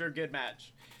it, but after a good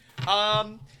match.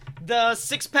 The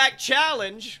six-pack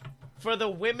challenge for the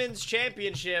women's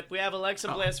championship. We have Alexa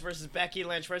Bliss versus Becky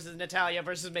Lynch versus Natalya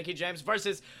versus Mickie James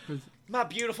versus my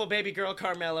beautiful baby girl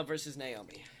Carmella versus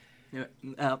Naomi.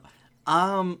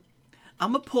 I'm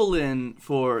gonna pull in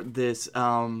for this.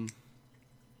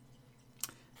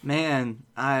 Man,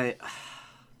 I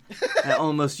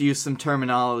almost used some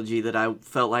terminology that I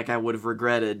felt like I would have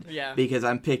regretted. Yeah. Because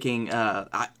I'm picking.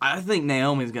 I think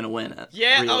Naomi's gonna win it.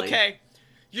 Yeah. Really. Okay.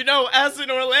 You know, as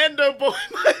an Orlando boy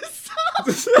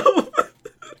myself.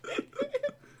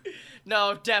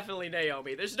 No, definitely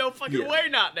Naomi. There's no fucking way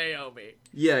not Naomi.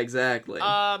 Yeah, exactly.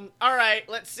 Alright,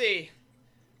 let's see.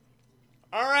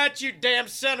 Alright, you damn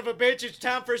son of a bitch, it's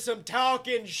time for some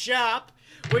talking shop,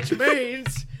 which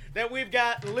means that we've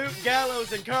got Luke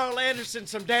Gallows and Carl Anderson,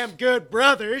 some damn good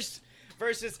brothers,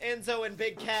 versus Enzo and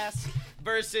Big Cass,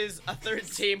 versus a third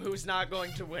team who's not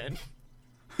going to win.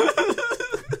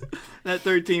 That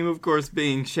third team, of course,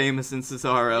 being Sheamus and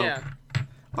Cesaro. Yeah.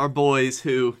 Our boys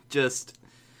who just...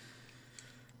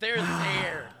 They're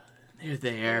there. They're there.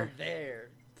 They're there.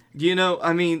 You know,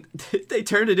 I mean, they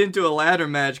turned it into a ladder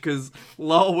match because,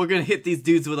 lol, we're going to hit these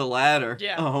dudes with a ladder.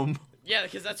 Yeah. Yeah,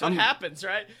 because that's what happens,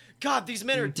 right? God, these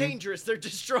men are dangerous. They're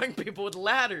destroying people with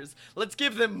ladders. Let's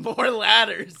give them more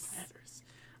ladders.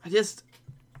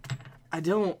 I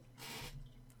don't...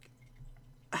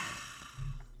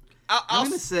 I'm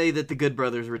going to say that the Good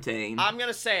Brothers retain. I'm going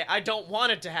to say I don't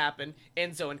want it to happen.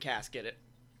 Enzo and Cass get it.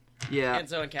 Yeah,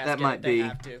 Enzo and Cass that get might it. They be.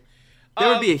 have to. There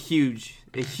would be a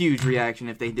huge reaction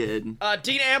if they did.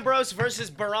 Dean Ambrose versus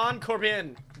Baron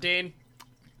Corbin. Dean.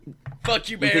 Fuck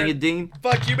you, Baron. You think it's Dean?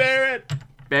 Fuck you, Baron.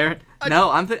 Baron?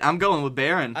 No, I'm going with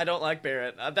Baron. I don't like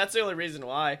Baron. That's the only reason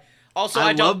why. Also,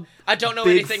 I don't know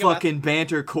big anything about... fucking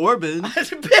banter Corbin.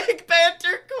 Big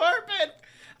banter Corbin.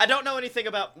 I don't know anything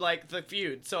about, like, the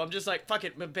feud, so I'm just like, fuck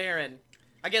it, Baron.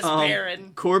 I guess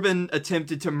Baron. Corbin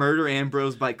attempted to murder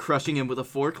Ambrose by crushing him with a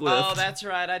forklift. Oh, that's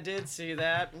right. I did see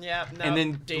that. Yeah, no,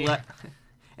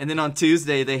 and then on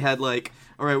Tuesday, they had like,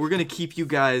 all right, we're going to keep you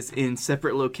guys in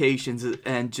separate locations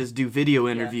and just do video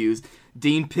interviews. Yeah.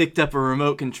 Dean picked up a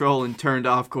remote control and turned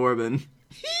off Corbin.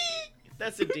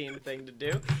 That's a Dean thing to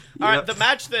do. All right, the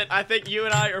match that I think you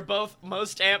and I are both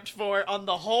most amped for on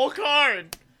the whole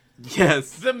card.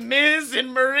 Yes. The Miz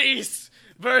and Maurice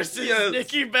versus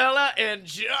Nikki Bella and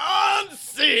John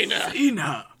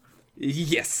Cena.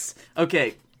 Yes.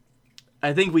 Okay.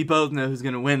 I think we both know who's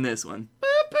going to win this one.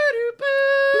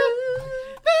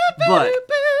 But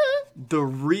the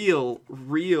real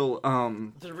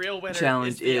winner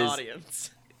challenge is the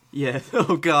audience. Yeah.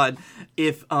 Oh God.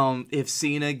 If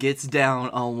Cena gets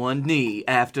down on one knee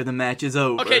after the match is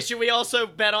over. Okay, should we also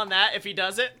bet on that if he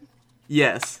does it?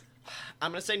 Yes. I'm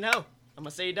going to say no. I'm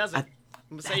going to say he doesn't. I'm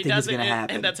going to say he think doesn't, it's gonna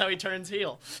happen. And that's how he turns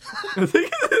heel. I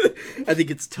think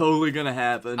it's totally going to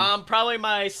happen. Probably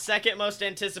my second most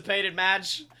anticipated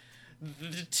match.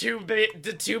 The two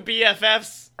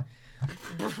BFFs.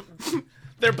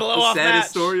 Their blow-off match. The saddest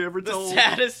story ever told. The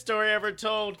saddest story ever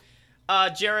told.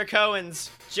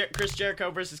 Chris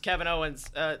Jericho versus Kevin Owens.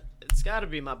 It's got to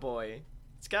be my boy.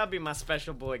 It's got to be my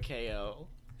special boy KO.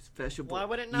 Special boy. Why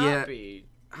would it not be?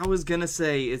 I was gonna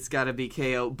say it's gotta be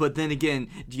KO, but then again,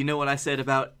 do you know what I said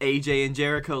about AJ and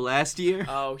Jericho last year?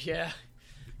 Oh, yeah.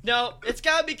 No, it's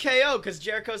gotta be KO, because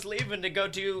Jericho's leaving to go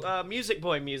do Music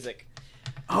Boy music.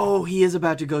 Oh, he is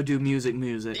about to go do music.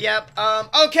 Yep,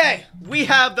 okay. We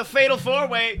have the Fatal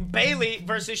 4-Way, Bayley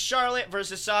versus Charlotte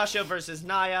versus Sasha versus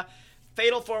Nia.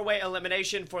 Fatal 4-Way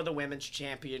elimination for the Women's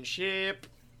Championship.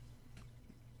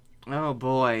 Oh,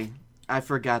 boy. I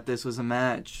forgot this was a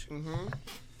match. Mm-hmm.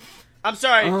 I'm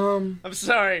sorry. I'm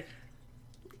sorry.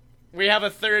 we have a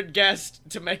third guest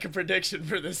to make a prediction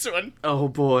for this one. Oh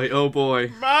boy, oh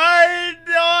boy. My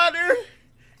daughter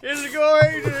is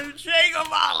going to shake them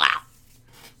all out.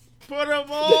 Put them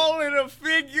all in a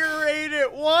figure eight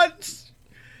at once.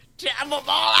 Tap them all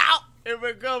out. And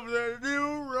become the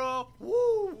new Raw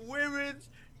Women's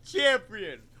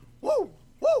Champion. Woo,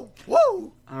 woo,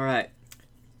 woo. Alright.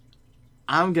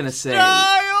 I'm gonna say...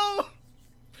 Style,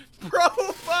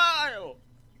 profile,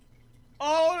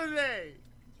 all day.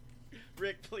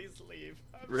 Rick, please leave.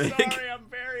 I'm Rick? sorry, I'm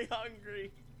very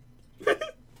hungry.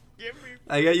 Give me...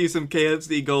 I got you some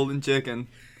KFC golden chicken.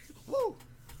 Woo.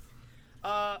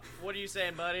 What are you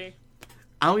saying, buddy?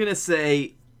 I'm gonna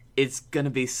say it's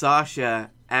gonna be Sasha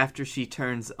after she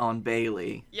turns on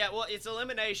Bailey. Yeah, well, it's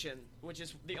elimination, which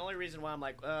is the only reason why I'm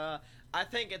like, I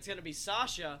think it's gonna be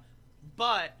Sasha,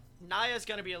 but Nia's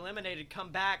gonna be eliminated, come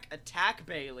back, attack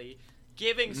Bailey,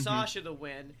 giving Sasha the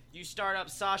win. You start up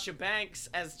Sasha Banks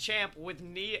as champ with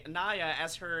Nia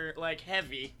as her, like,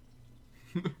 heavy.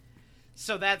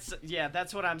 So that's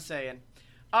what I'm saying.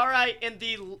 All right, in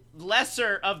the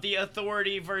lesser of the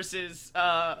Authority versus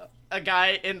a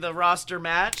guy in the roster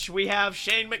match, we have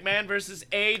Shane McMahon versus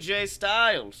AJ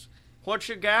Styles. What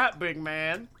you got, big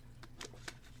man?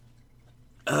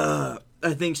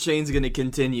 I think Shane's gonna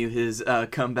continue his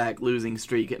comeback losing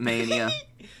streak at Mania.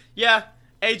 Yeah,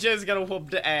 AJ's gonna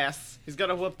whoop the ass. He's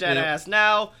gonna whoop that ass.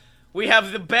 Now, we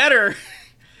have the better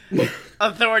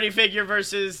Authority figure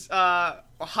versus a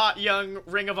hot young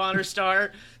Ring of Honor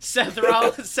star, Seth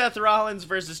Rollins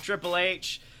versus Triple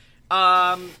H.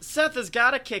 Seth has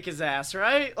gotta kick his ass,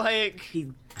 right? Like,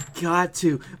 He got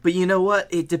to. But you know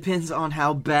what? It depends on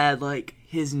how bad, like,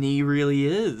 his knee really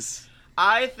is.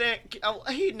 I think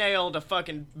he nailed a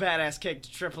fucking badass kick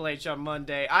to Triple H on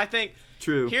Monday. I think.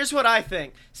 True. Here's what I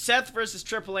think: Seth versus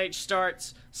Triple H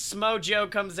starts.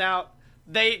 Smojo comes out.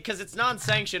 Because it's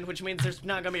non-sanctioned, which means there's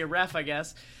not gonna be a ref, I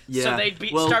guess. Yeah. So they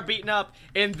start beating up,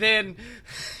 and then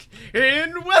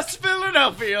in West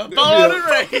Philadelphia, born and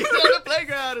raised on the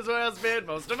playground is where I spend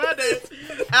most of my days.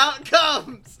 Out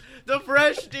comes the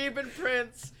Fresh Demon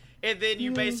Prince, and then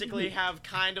you basically have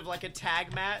kind of like a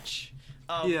tag match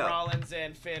of Rollins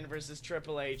and Finn versus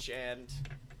Triple H, and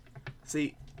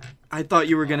See, I thought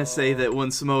you were going to say that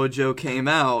when Samoa Joe came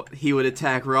out, he would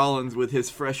attack Rollins with his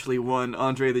freshly won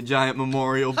Andre the Giant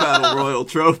Memorial Battle Royal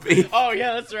trophy. Oh,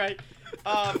 yeah, that's right.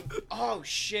 Oh,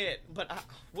 shit. But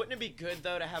wouldn't it be good,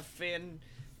 though, to have Finn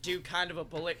do kind of a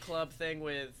Bullet Club thing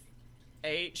with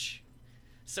H?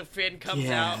 So Finn comes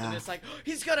out, and it's like, oh,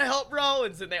 he's going to help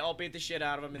Rollins, and they all beat the shit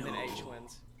out of him, and then H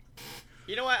wins.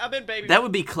 You know what? I've been baby. That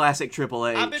would be classic Triple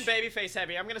H. I've been babyface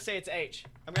heavy. I'm gonna say it's H.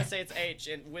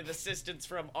 And with assistance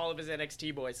from all of his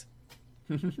NXT boys.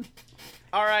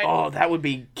 All right. Oh, that would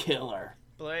be killer.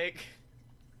 Blake.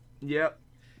 Yep.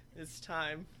 It's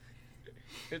time.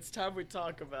 It's time we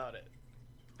talk about it.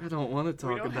 I don't want to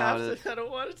talk about it. I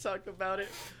don't want to talk about it.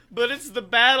 But it's the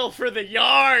battle for the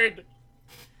yard.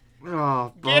 Oh,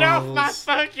 balls. Get off my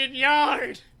fucking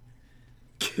yard.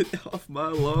 Get off my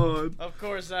lawn. Of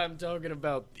course, I'm talking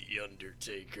about The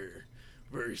Undertaker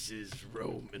versus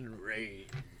Roman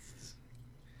Reigns.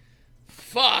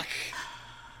 Fuck!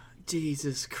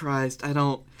 Jesus Christ, I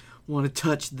don't want to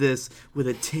touch this with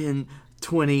a 10,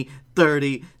 20,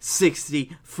 30,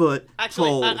 60 foot pole.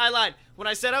 Actually, I lied. When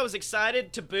I said I was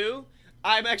excited to boo,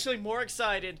 I'm actually more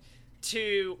excited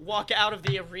to walk out of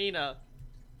the arena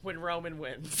when Roman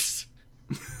wins.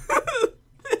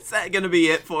 Is that going to be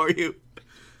it for you?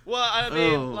 Well, I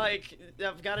mean, like,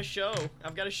 I've got to show the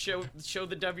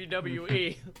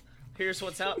WWE. Here's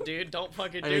what's up, dude. Don't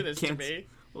fucking do this to me.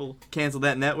 We'll cancel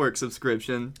that network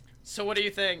subscription. So what do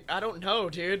you think? I don't know,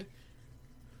 dude.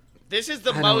 This is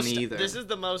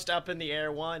the most up in the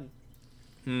air one.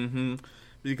 Mm-hmm.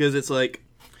 Because it's like,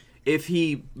 if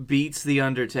he beats The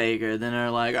Undertaker, then they're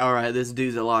like, alright, this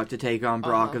dude's a lock to take on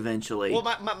Brock eventually. Well,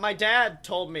 my dad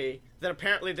told me that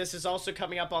apparently this is also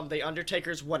coming up on The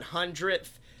Undertaker's 100th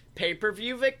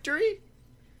pay-per-view victory.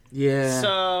 Yeah.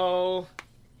 So,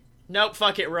 nope,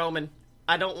 fuck it, Roman.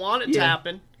 I don't want it to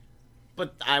happen.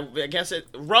 But I guess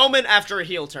Roman after a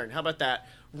heel turn. How about that?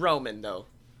 Roman, though.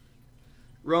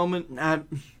 Roman, I'm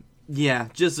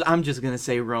just gonna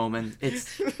say Roman.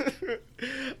 It's...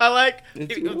 I like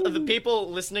the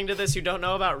people listening to this who don't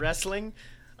know about wrestling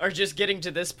are just getting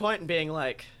to this point and being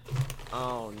like,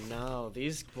 oh no,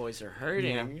 these boys are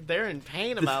hurting. Yeah. They're in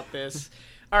pain about this.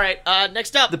 All right,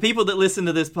 next up. The people that listen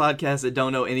to this podcast that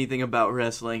don't know anything about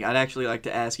wrestling, I'd actually like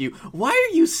to ask you, why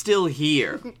are you still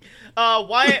here?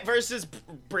 Wyatt versus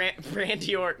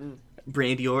Brandy Orton.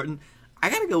 Brandy Orton? I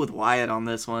gotta go with Wyatt on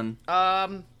this one.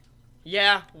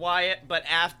 Yeah, Wyatt, but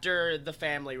after the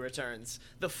family returns.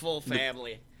 The full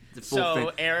family.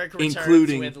 Eric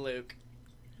returns with Luke.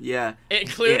 Yeah.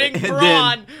 Including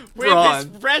Braun with his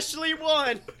freshly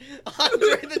won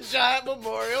Andre the Giant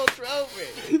Memorial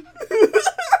Trophy.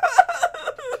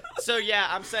 So yeah,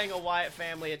 I'm saying a Wyatt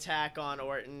family attack on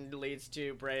Orton leads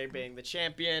to Bray being the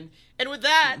champion. And with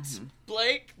that,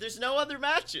 Blake, there's no other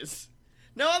matches.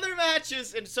 No other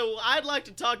matches, and so I'd like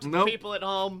to talk to the people at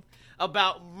home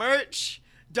about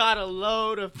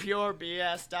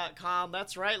merch.aloadofpurebs.com.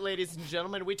 That's right, ladies and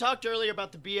gentlemen. We talked earlier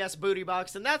about the BS booty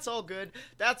box, and that's all good.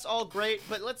 That's all great,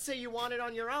 but let's say you want it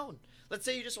on your own. Let's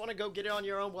say you just want to go get it on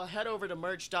your own. Well, head over to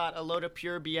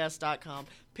merch.aloadofpurebs.com.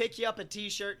 Pick you up a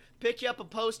t-shirt, pick you up a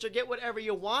poster, get whatever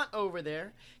you want over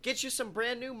there. Get you some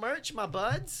brand new merch, my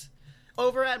buds.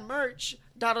 Over at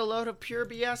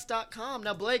merch.aloadofpurebs.com.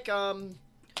 Now, Blake, so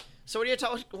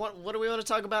what do we want to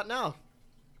talk about now?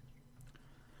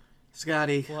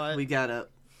 Scotty, we gotta...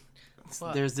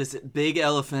 There's this big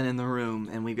elephant in the room,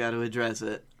 and we got to address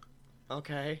it.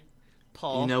 Okay.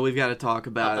 Paul. You know we've got to talk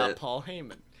about it. Paul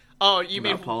Heyman. Oh, you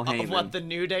mean Paul Heyman. What the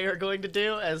New Day are going to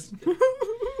do as...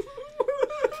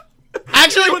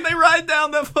 Actually, when they ride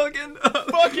down the fucking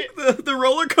the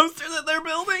roller coaster that they're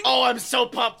building. Oh, I'm so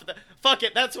pumped for that. Fuck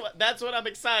it, that's what I'm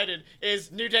excited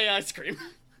is New Day ice cream.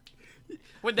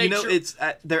 When they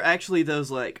they're actually those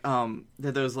they're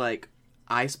those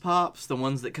ice pops, the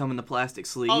ones that come in the plastic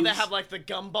sleeves. Oh, that have like the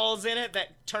gumballs in it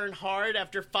that turn hard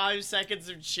after 5 seconds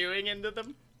of chewing into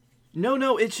them.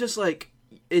 No, it's just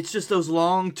those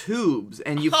long tubes,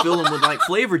 and you fill them with like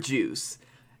flavor juice.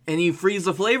 And you freeze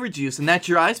the flavor juice, and that's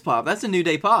your ice pop. That's a New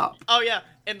Day pop. Oh, yeah.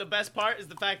 And the best part is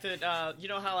the fact that, you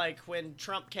know how, like, when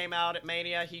Trump came out at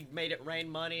Mania, he made it rain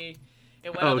money.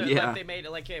 And when they made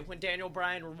it, like, when Daniel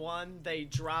Bryan won, they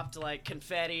dropped, like,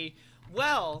 confetti.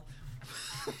 Well,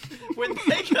 when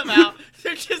they come out,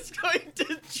 they're just going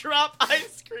to drop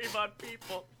ice cream on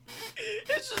people.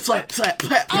 It's just slap, slap.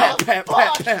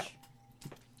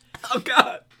 Oh,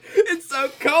 God. It's so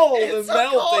cold and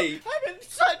melty. I'm in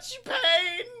such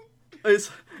pain.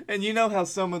 And you know how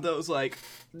some of those,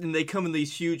 they come in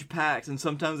these huge packs, and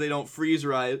sometimes they don't freeze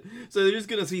right, so they're just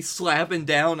gonna be slapping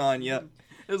down on you.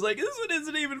 It's like, this one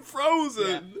isn't even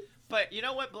frozen. Yeah. But you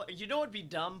know what? You know what'd be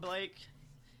dumb, Blake?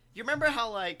 You remember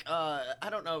how, I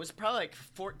don't know, it was probably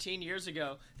 14 years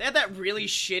ago. They had that really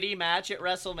shitty match at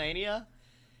WrestleMania.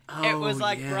 It was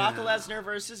Brock Lesnar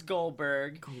versus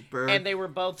Goldberg. And they were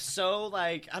both so,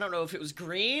 I don't know if it was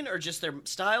green or just their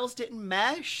styles didn't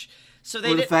mesh. So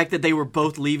the fact that they were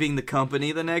both leaving the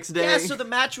company the next day. Yeah, so the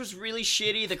match was really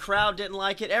shitty. The crowd didn't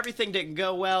like it. Everything didn't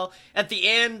go well. At the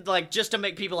end, just to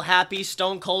make people happy,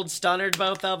 Stone Cold stunnered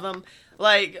both of them.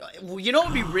 You know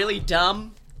what would be really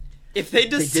dumb? If they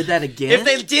just... They did that again? If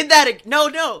they did that...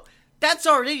 No. That's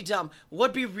already dumb.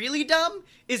 What'd be really dumb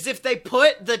is if they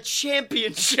put the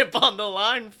championship on the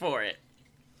line for it.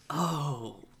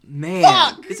 Oh, man.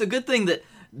 Fuck! It's a good thing that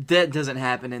doesn't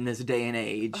happen in this day and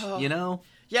age, you know?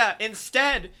 Yeah,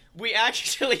 instead, we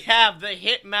actually have the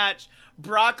hit match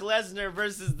Brock Lesnar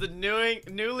versus the newly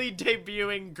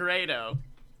debuting Grado.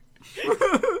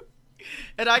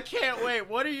 And I can't wait.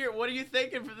 What are you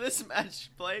thinking for this match,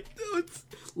 Blake?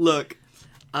 Look.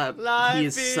 Life he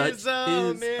is such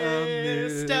a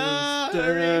mystery.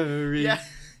 Yeah.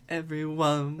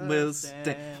 Everyone will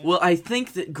stand. Well, I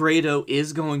think that Grado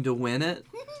is going to win it,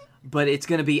 but it's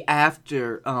going to be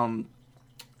after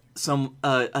some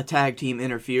a tag team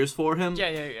interferes for him.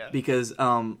 Yeah. Because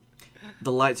the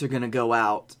lights are going to go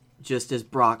out just as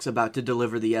Brock's about to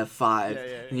deliver the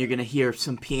F5, and you're going to hear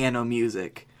some piano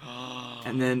music,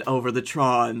 and then over the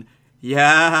Tron.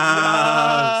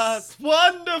 Yes!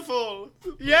 Wonderful!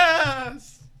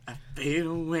 Yes! I fade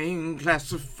away and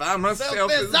classify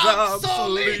myself as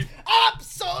obsolete!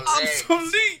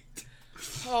 Obsolete!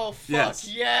 Oh, fuck,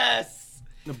 yes!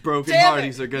 The broken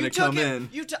hearties are gonna come in.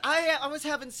 I was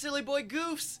having silly boy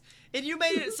goofs, and you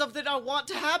made it something I want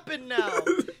to happen now.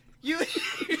 You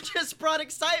just brought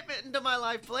excitement into my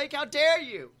life, Blake. How dare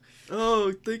you?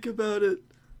 Oh, think about it.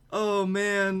 Oh,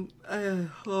 man. I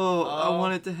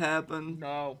want it to happen.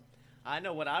 No. I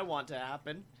know what I want to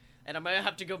happen. And I'm going to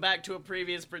have to go back to a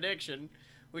previous prediction,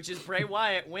 which is Bray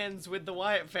Wyatt wins with the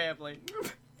Wyatt family.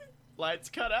 Lights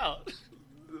cut out.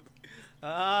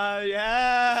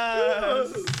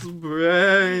 Yes.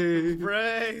 Bray.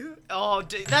 Oh,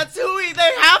 that's who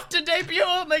they have to debut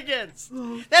him against.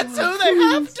 That's who they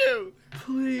have to.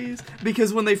 Please.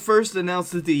 Because when they first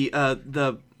announced that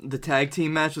the tag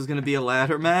team match was going to be a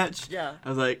ladder match, yeah, I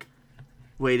was like,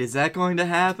 wait, is that going to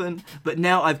happen? But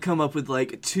now I've come up with,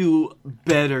 like, 2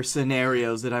 better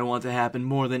scenarios that I want to happen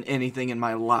more than anything in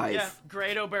my life. Yeah,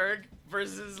 Great Oberg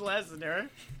versus Lesnar.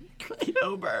 Great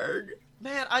Oberg.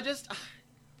 Man,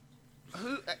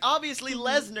 obviously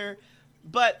Lesnar,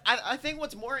 but I think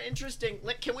what's more interesting,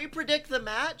 like, can we predict the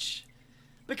match?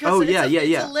 Because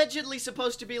it's allegedly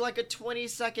supposed to be like a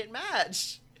 20-second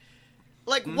match.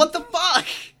 Like, what the fuck?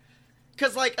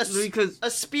 Because, like, a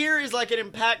spear is like an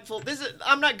impactful...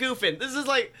 I'm not goofing. This is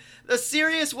like a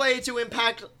serious way to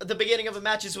impact the beginning of a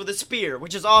match is with a spear,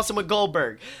 which is awesome with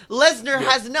Goldberg. Lesnar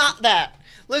has not that.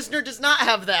 Lesnar does not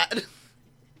have that.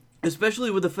 Especially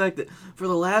with the fact that for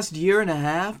the last year and a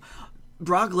half,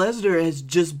 Brock Lesnar has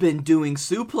just been doing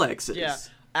suplexes. Yeah,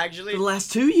 actually... For the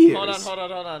last 2 years. Hold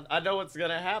on. I know what's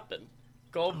gonna happen.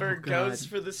 Goldberg goes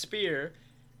for the spear.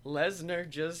 Lesnar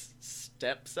just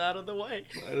steps out of the way.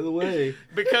 Out of the way.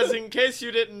 Because in case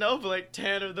you didn't know, Blake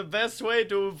Tanner, the best way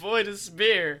to avoid a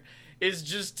spear is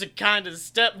just to kind of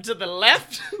step to the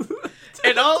left.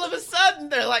 And all of a sudden,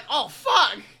 they're like, oh,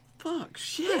 fuck. Fuck,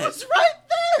 shit. It's right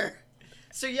there.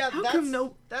 So yeah,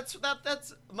 that's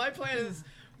my plan is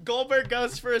Goldberg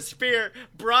goes for a spear.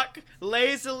 Brock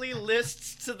lazily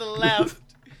lists to the left.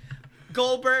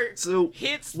 Goldberg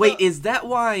hits is that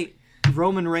why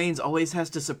Roman Reigns always has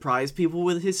to surprise people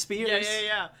with his spears?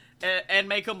 Yeah. And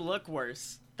make them look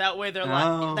worse. That way they're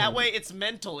like, that way it's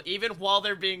mental. Even while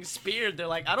they're being speared, they're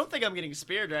like, I don't think I'm getting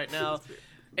speared right now.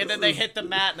 And then they hit the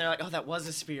mat and they're like, oh, that was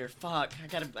a spear. Fuck, I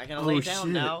gotta lay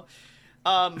down now.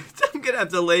 I'm gonna have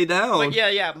to lay down. But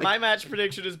yeah. My match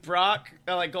prediction is Brock.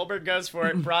 Goldberg goes for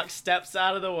it. Brock steps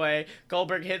out of the way.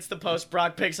 Goldberg hits the post.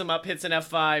 Brock picks him up, hits an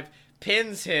F5,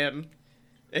 pins him,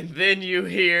 and then you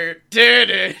hear, did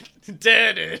it.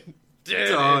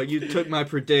 Oh, you took my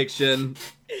prediction.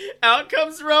 Out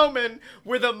comes Roman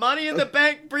with a Money in the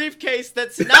Bank briefcase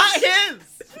that's not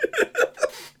his.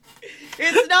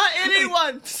 It's not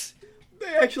anyone's.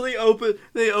 They actually open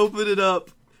it up,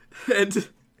 and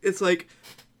it's like,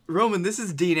 Roman, this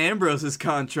is Dean Ambrose's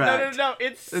contract. No,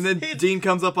 and then Dean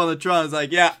comes up on the Tron and is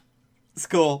like, yeah, it's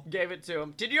cool. Gave it to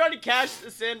him. Did you already cash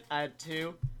this in? I had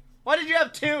 2. Why did you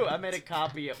have 2? I made a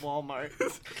copy at Walmart.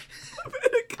 I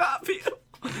made a copy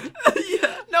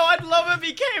yeah. No, I'd love if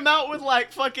he came out with,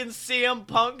 like, fucking CM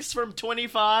Punks from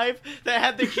 25 that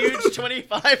had the huge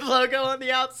 25 logo on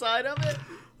the outside of it.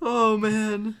 Oh,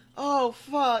 man. Oh,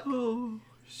 fuck. Oh,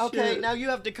 shit. Okay, now you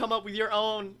have to come up with your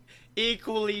own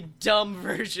equally dumb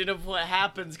version of what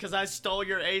happens, because I stole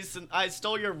your ace and I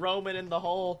stole your Roman in the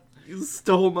hole. You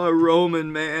stole my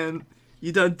Roman, man.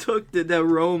 You done took that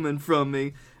Roman from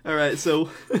me. Alright,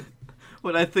 so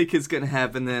what I think is gonna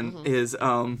happen then is,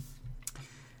 and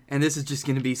this is just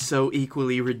gonna be so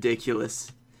equally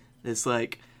ridiculous. It's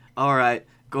like, alright,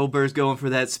 Goldberg's going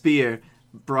for that spear.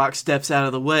 Brock steps out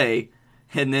of the way,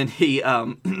 and then he,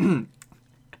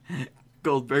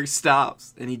 Goldberg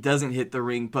stops, and he doesn't hit the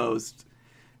ring post.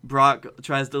 Brock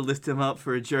tries to lift him up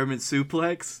for a German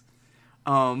suplex,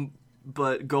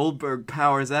 but Goldberg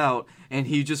powers out, and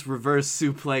he just reverse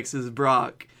suplexes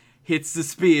Brock. Hits the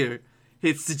spear,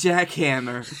 hits the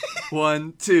jackhammer.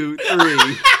 1, 2,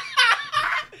 3.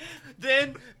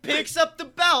 Then picks up the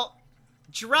belt,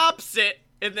 drops it,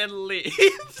 and then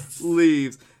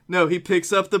leaves. No, he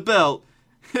picks up the belt,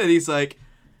 and he's like,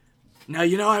 now,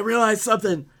 I realized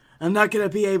something. I'm not going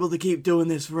to be able to keep doing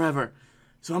this forever.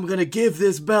 So I'm going to give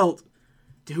this belt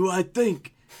to who I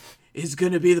think is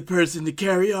going to be the person to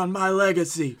carry on my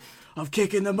legacy of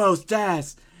kicking the most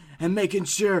ass and making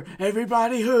sure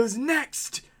everybody who's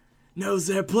next knows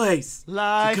their place.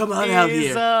 Life so come on out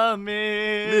here. Is a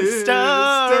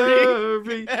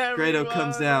mystery. Grado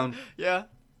comes down. Yeah.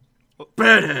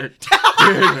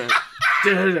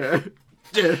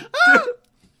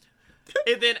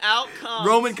 And then out comes...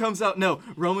 Roman comes out. No,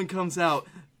 Roman comes out.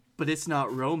 But it's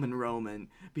not Roman.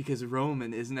 Because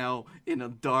Roman is now in a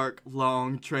dark,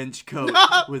 long trench coat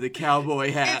with a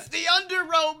cowboy hat. It's the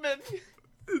under-Roman.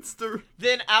 It's the...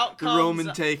 Then out comes... the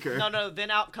Roman Taker. No.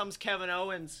 Then out comes Kevin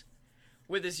Owens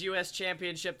with his U.S.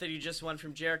 championship that he just won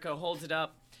from Jericho. Holds it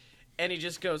up. And he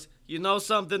just goes, you know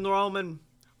something, Roman?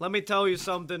 Let me tell you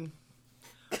something.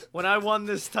 When I won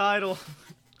this title,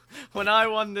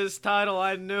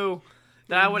 I knew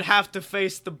that I would have to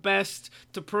face the best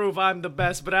to prove I'm the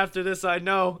best. But after this, I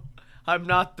know I'm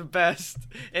not the best.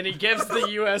 And he gives the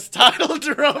U.S. title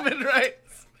to Roman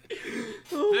Reigns.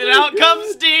 Then out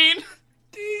comes Dean.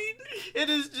 It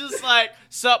is just like,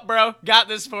 sup, bro? Got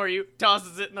this for you.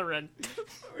 Tosses it in the ring.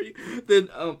 Then,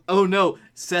 oh no,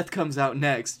 Seth comes out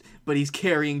next. but he's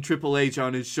carrying Triple H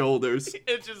on his shoulders.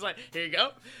 It's just like, here you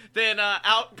go. Then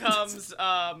out comes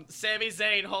Sami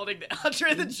Zayn holding the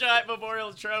Andre the Giant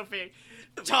Memorial Trophy,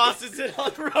 tosses it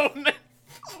on Roman.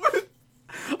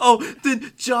 Oh,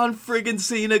 then John friggin'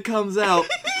 Cena comes out.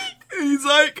 He's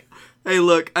like, hey,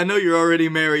 look, I know you're already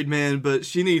married, man, but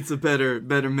she needs a better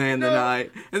man than I.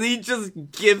 And he just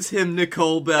gives him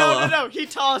Nicole Bella. No, he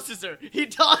tosses her. He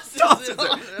tosses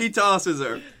her. He tosses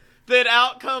her. Then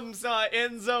out comes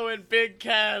Enzo and Big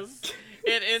Cass.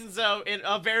 And Enzo, in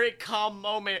a very calm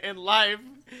moment in life,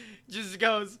 just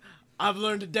goes, I've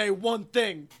learned today one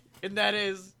thing, and that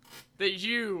is that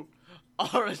you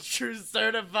are a true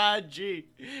certified G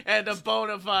and a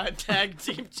bona fide tag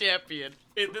team champion.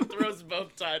 And then throws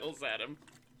both titles at him.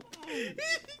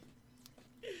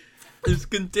 This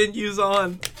continues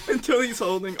on until he's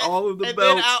holding all of the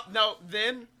belts.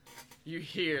 Then you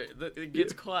hear, it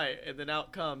gets quiet, and then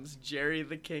out comes Jerry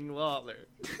the King Lawler.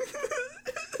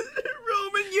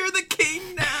 Roman, you're the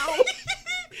king now.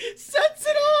 Sets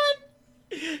it on.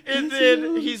 And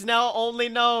then he's now only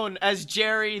known as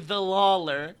Jerry the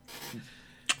Lawler.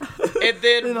 And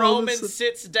then Roman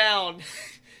sits down,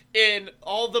 and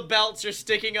all the belts are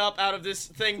sticking up out of this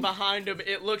thing behind him.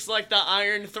 It looks like the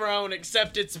Iron Throne,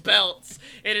 except it's belts,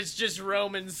 and it's just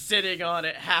Roman sitting on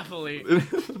it happily.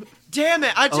 Damn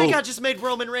it, I think I just made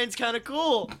Roman Reigns kind of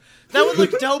cool. That would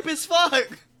look dope as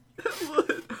fuck.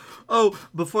 Oh,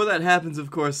 before that happens,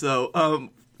 of course, though,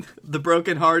 the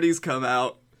Broken Hardys come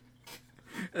out.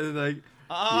 And they're like,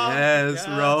 yes,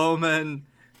 Roman,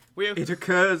 it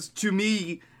occurs to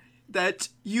me that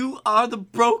you are the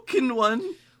broken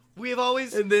one. We have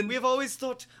always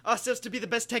thought ourselves to be the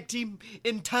best tag team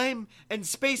in time and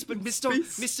space, but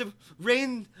Mr.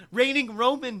 Reigning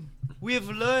Roman, we have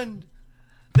learned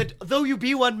that though you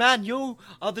be one man, you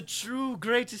are the true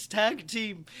greatest tag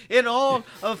team in all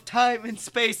of time and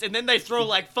space. And then they throw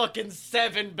like fucking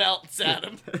 7 belts at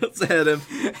him.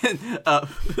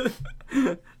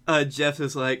 And Jeff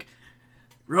is like,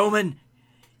 Roman,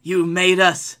 you made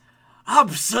us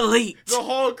obsolete. The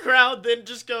whole crowd then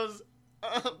just goes,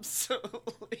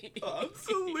 obsolete.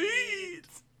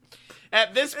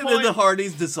 At this point, and then the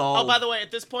Hardys dissolve. Oh, by the way,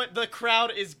 at this point, the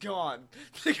crowd is gone.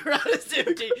 The crowd is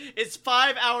empty. It's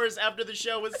 5 hours after the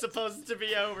show was supposed to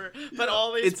be over, but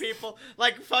all these people,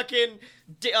 like fucking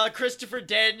Christopher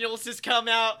Daniels, has come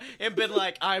out and been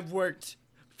like, "I've worked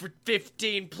for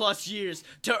 15 plus years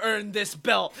to earn this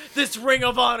belt, this Ring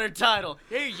of Honor title.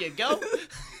 Here you go."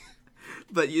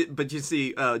 But you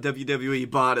see, WWE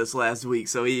bought us last week,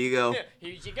 so here you go. Yeah,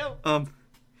 here you go.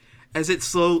 As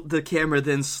the camera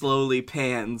then slowly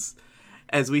pans,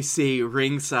 as we see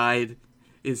ringside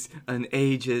is an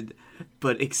aged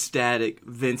but ecstatic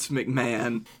Vince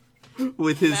McMahon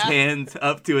with his hands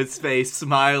up to his face,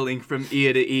 smiling from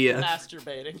ear to ear.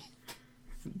 Masturbating.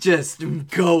 Just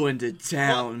going to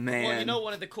town, man. Well, you know,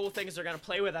 one of the cool things they're going to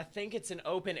play with, I think it's an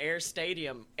open-air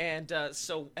stadium, and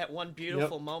so at one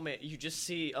beautiful moment, you just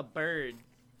see a bird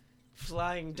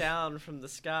flying down from the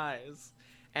skies.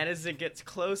 And as it gets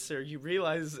closer, you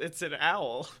realize it's an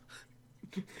owl.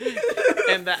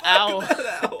 and the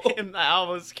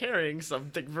owl is carrying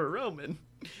something for Roman.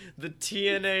 The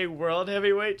TNA World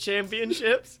Heavyweight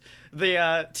Championships,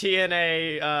 the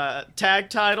TNA tag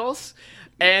titles,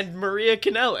 and Maria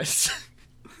Kanellis.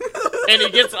 And he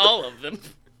gets all of them.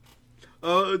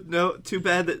 Oh, no, too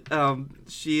bad that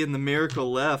she and the Miracle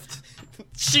left.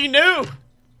 She knew!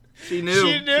 She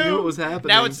knew what was happening.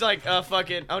 Now it's like,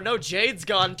 fucking, oh no, Jade's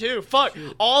gone too. Fuck,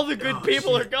 all the good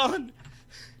people are gone.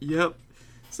 Yep.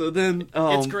 So then,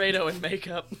 it's Grado in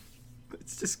makeup.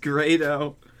 It's just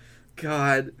Grado.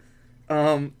 God.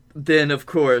 Then, of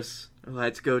course,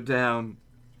 lights go down.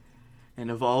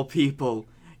 And of all people,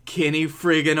 Kenny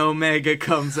friggin' Omega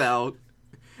comes out.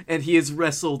 And he has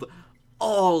wrestled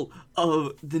all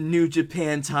of the New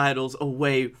Japan titles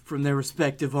away from their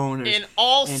respective owners. In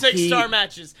all 6-star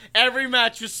matches. Every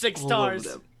match was 6 stars.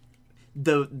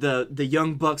 The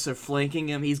Young Bucks are flanking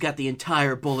him. He's got the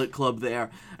entire Bullet Club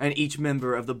there. And each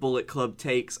member of the Bullet Club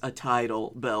takes a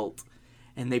title belt.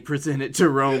 And they present it to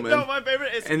Roman. No, my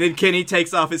favorite is... And then Kenny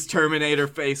takes off his Terminator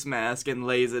face mask and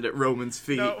lays it at Roman's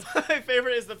feet. No, my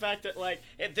favorite is the fact that, like,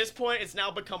 at this point, it's now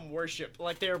become worship.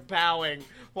 Like, they're bowing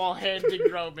while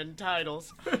handing Roman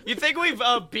titles. You think we've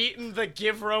beaten the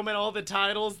give Roman all the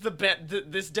titles,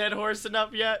 this dead horse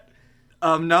enough yet?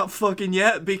 Not fucking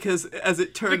yet, because as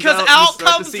it turns because out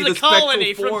comes the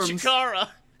colony from Chikara.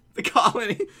 The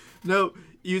colony. No,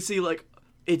 you see, like,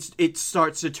 it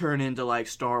starts to turn into like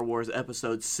Star Wars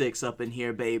Episode 6 up in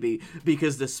here, baby,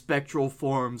 because the spectral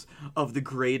forms of the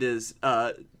greatest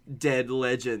dead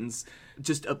legends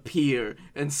just appear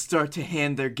and start to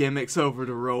hand their gimmicks over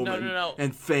to Roman No.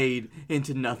 and fade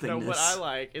into No, nothingness. what I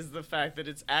like is the fact that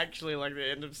it's actually like the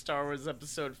end of Star Wars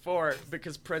Episode 4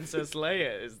 because Princess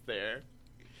Leia is there.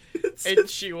 And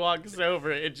she walks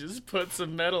over and just puts a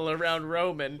medal around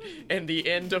Roman, and the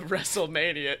end of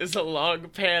WrestleMania is a long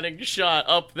panning shot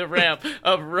up the ramp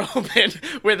of Roman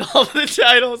with all the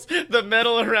titles, the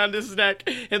medal around his neck,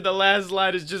 and the last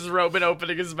line is just Roman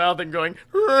opening his mouth and going,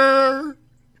 "Rrr."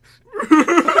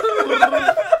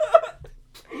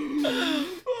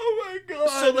 Oh my god.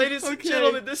 So ladies and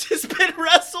gentlemen, this has been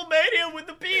WrestleMania with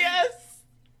the PS.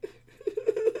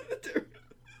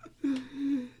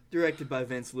 Directed by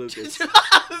Vince Lucas.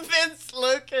 Vince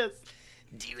Lucas.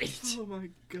 Do it. Oh my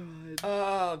god.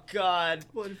 Oh god.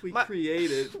 What have we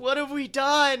created? What have we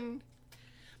done?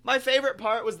 My favorite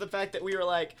part was the fact that we were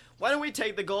like, why don't we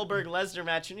take the Goldberg-Lesnar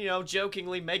match and,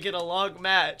 jokingly make it a long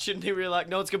match? And they were like,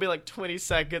 no, it's going to be like 20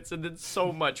 seconds and then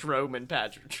so much Roman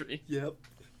pageantry. Yep.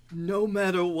 No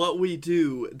matter what we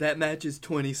do, that match is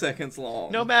 20 seconds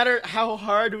long. No matter how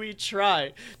hard we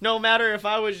try. No matter if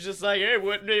I was just like, hey,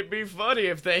 wouldn't it be funny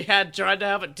if they had tried to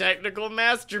have a technical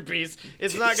masterpiece?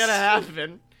 It's not going to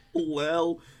happen.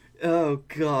 Well, oh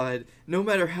god. No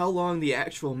matter how long the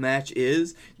actual match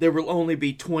is, there will only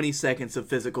be 20 seconds of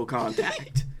physical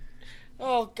contact.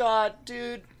 Oh god,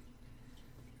 dude.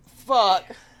 Fuck.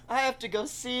 I have to go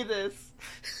see this.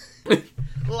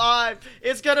 Live.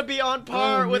 It's gonna be on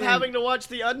par with having to watch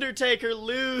The Undertaker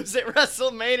lose at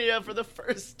WrestleMania for the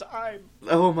first time.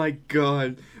 Oh my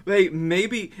god. Wait,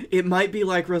 maybe it might be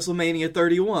like WrestleMania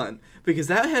 31, because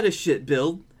that had a shit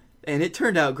build, and it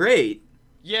turned out great.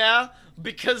 Yeah,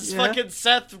 because fucking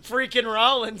Seth freaking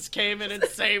Rollins came in and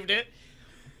saved it.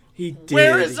 He did.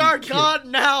 Where is our god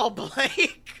now,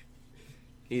 Blake?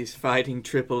 He's fighting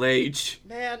Triple H.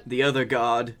 Man. The other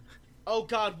god. Oh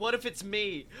god, what if it's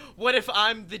me? What if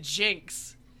I'm the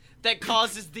jinx that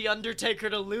causes The Undertaker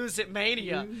to lose at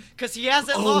Mania? Because he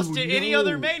hasn't lost at any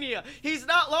other Mania. He's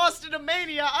not lost at a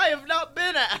Mania I have not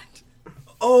been at.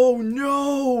 Oh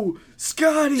no!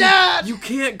 Scotty! Dad! You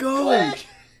can't go! Quick!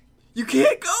 You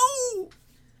can't go!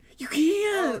 You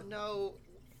can't! Oh no.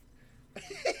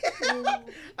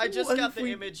 I just What got if the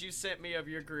we- image you sent me of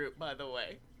your group, by the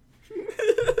way.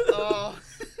 Oh.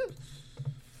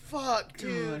 Fuck,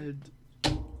 dude.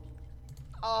 God.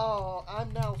 Oh,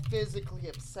 I'm now physically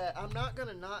upset. I'm not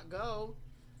gonna not go.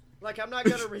 Like, I'm not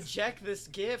gonna reject this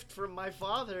gift from my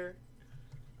father.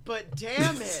 But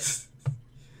damn it.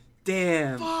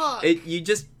 Damn. Fuck.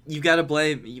 You gotta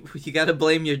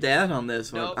blame your dad on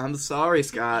this one. Nope. I'm sorry,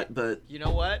 Scott, but You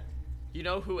know what? You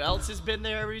know who else has been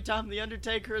there every time The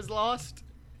Undertaker has lost?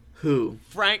 who?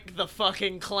 Frank the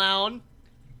fucking clown.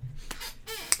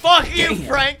 Fuck you, Damn.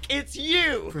 Frank! It's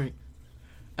you! Frank.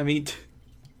 I mean,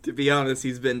 to be honest,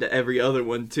 he's been to every other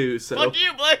one too, so. Fuck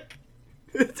you, Blake!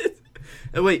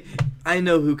 Oh, wait, I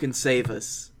know who can save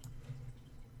us.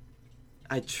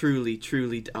 I truly.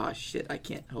 Oh shit, I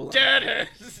can't. Hold on.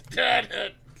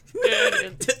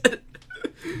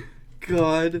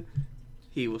 God,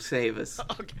 he will save us.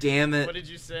 Okay. Damn it. What did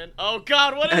you send? Oh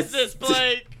god, what is this,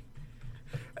 Blake?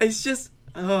 It's just.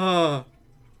 Hold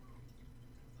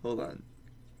on.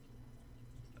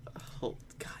 Oh,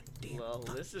 god damn. Well,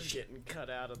 this is getting cut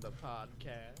out of the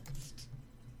podcast.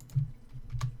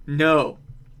 No,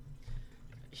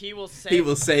 He will save he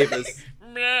will save us.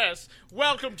 Yes,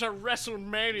 welcome to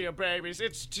WrestleMania, babies.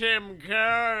 It's Tim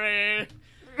Curry.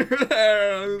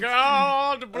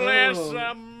 God bless Oh.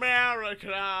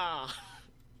 America.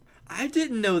 I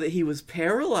didn't know that he was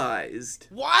paralyzed.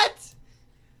 What?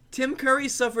 Tim Curry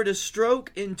suffered a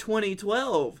stroke in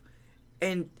 2012,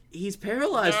 and he's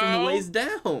paralyzed from the No. waist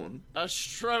down. A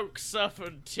stroke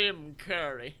suffered Tim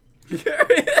Curry.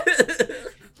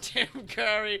 Tim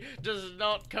Curry does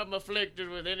not come afflicted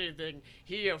with anything.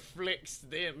 He afflicts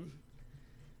them.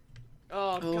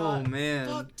 Oh, Oh, God. man.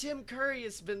 Fuck, Tim Curry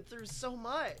has been through so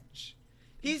much.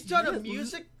 He's done a Yeah,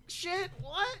 music shit?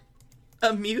 What?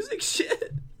 A music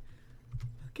shit?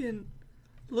 Fucking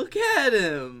look at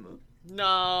him.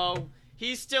 No.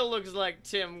 He still looks like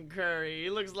Tim Curry. He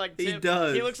looks like He Tim.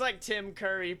 does. He looks like Tim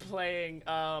Curry playing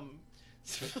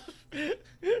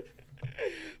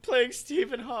playing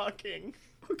Stephen Hawking.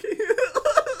 Okay.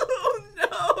 Oh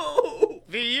no.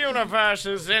 The universe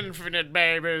is infinite,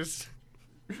 babies.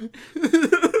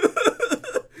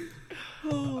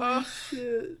 Holy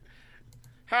shit.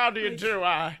 How do you do?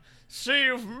 I see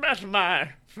you've met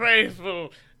my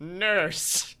faithful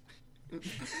nurse.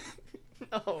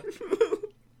 No.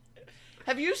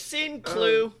 Have you seen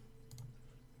Clue?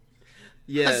 I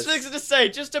Yes. was fixing to say,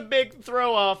 just a big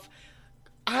throw off.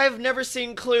 I've never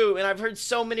seen Clue, and I've heard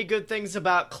so many good things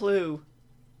about Clue.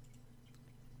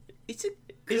 It's a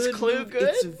Is good Clue movie.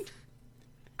 good?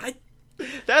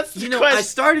 That's the I question.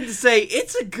 started to say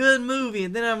it's a good movie,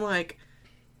 and then I'm like,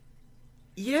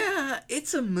 yeah,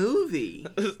 it's a movie.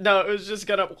 No, it was just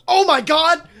gonna. Oh my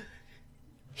god!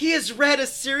 He has read a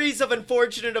series of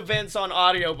unfortunate events on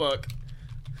audiobook.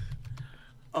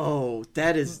 Oh,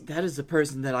 that is the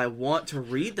person that I want to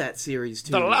read that series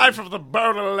to. The life of the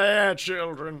Baudelaire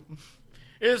children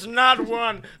is not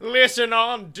one. Listen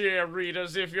on, dear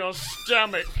readers, if your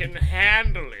stomach can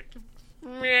handle it.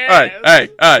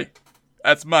 Yes. Hey.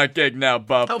 That's my gig now,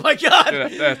 bub. Oh my god!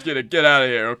 Get out of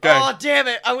here, okay? Oh, damn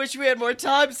it. I wish we had more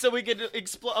time so we could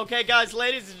explore. Okay, guys,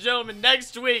 ladies and gentlemen,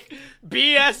 next week,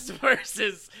 BS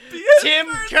versus Tim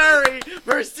Curry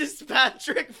versus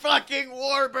Patrick fucking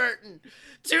Warburton.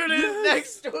 Tune in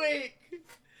next week.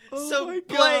 Oh So, my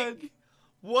Blake, God.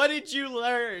 what did you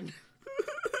learn?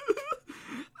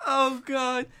 Oh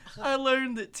God, I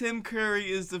learned that Tim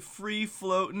Curry is the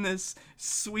free-floatingest,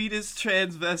 sweetest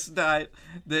transvestite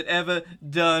that ever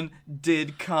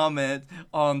did comment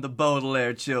on the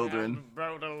Baudelaire children.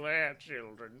 Baudelaire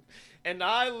children. And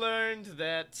I learned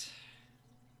that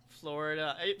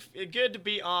Florida, good to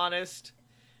be honest,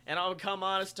 and I'll become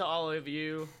honest to all of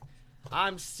you,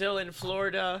 I'm still in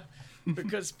Florida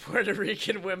because Puerto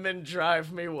Rican women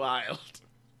drive me wild.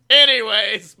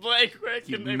 Anyways, Blake, where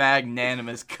You can they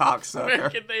magnanimous where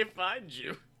cocksucker. can they find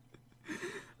you?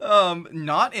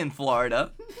 Not in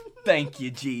Florida. Thank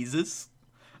you, Jesus.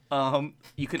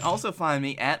 You can also find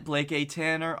me at Blake A.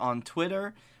 Tanner on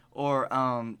Twitter, or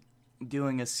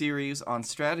doing a series on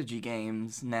strategy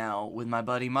games now with my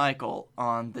buddy Michael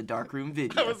on the Darkroom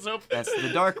Video. I was hoping- That's the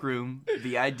Darkroom,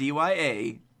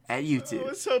 VIDYA, at I YouTube.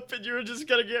 was hoping you were just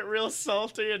gonna get real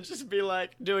salty and just be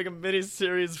like doing a mini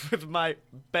series with my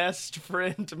best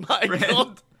friend Michael.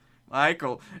 Friend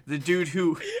Michael, the dude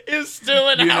who Is still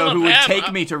in Alabama. who would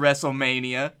take me to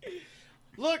WrestleMania.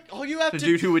 Look, all you have The to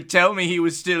dude who would tell me he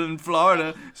was still in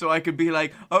Florida, so I could be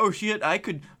like, oh shit, I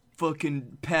could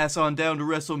fucking pass on down to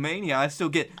WrestleMania. I still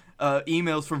get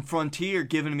emails from Frontier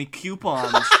giving me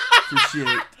coupons for shit.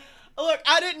 Look,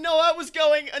 I didn't know I was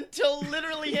going until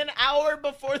literally an hour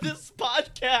before this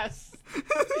podcast.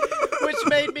 Which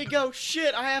made me go,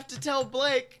 shit, I have to tell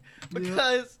Blake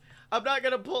because I'm not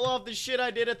going to pull off the shit I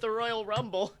did at the Royal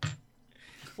Rumble.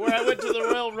 Where I went to the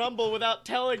Royal Rumble without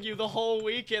telling you the whole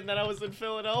weekend that I was in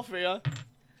Philadelphia.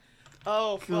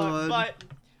 Oh, fuck. God. But,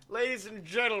 ladies and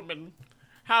gentlemen,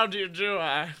 how do you do?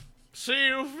 I see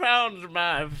you found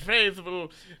my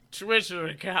faithful Twitter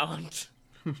account.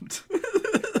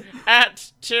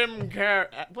 At Tim Curry.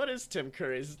 What is Tim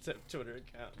Curry's Twitter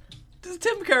account? Does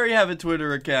Tim Curry have a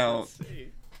Twitter account? Let's see.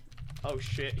 Oh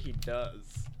shit, he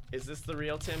does. Is this the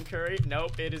real Tim Curry?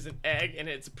 Nope, it is an egg and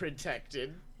it's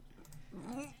protected.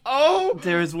 Oh!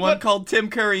 There is one called Tim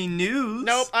Curry News.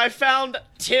 Nope, I found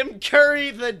Tim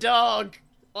Curry the dog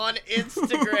on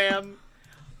Instagram.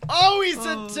 Oh, he's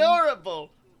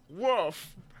adorable.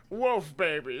 Woof. Woof,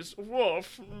 babies.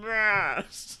 Woof.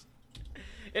 Yes.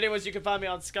 Anyways, you can find me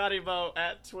on ScottyMo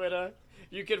at Twitter.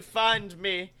 You can find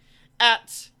me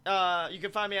at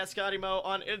ScottyMo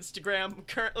on Instagram. I'm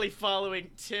currently following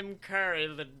Tim Curry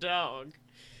the dog.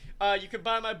 You can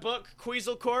buy my book,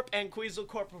 Queasel Corp and Queasel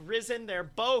Corp Risen. They're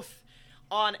both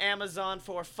on Amazon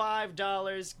for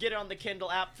 $5. Get it on the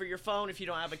Kindle app for your phone if you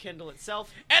don't have a Kindle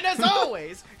itself. And as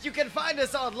always, you can find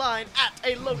us online at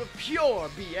A Load of Pure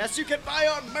BS. You can buy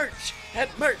our merch at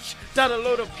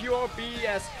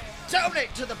merch.aloadofpurebs.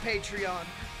 Donate to the Patreon.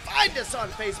 Find us on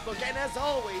Facebook. And as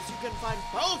always, you can find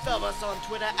both of us on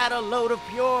Twitter at A Load of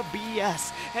Pure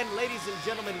BS. And ladies and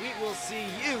gentlemen, we will see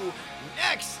you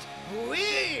next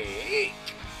week.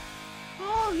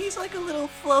 Oh, he's like a little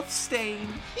fluff stain.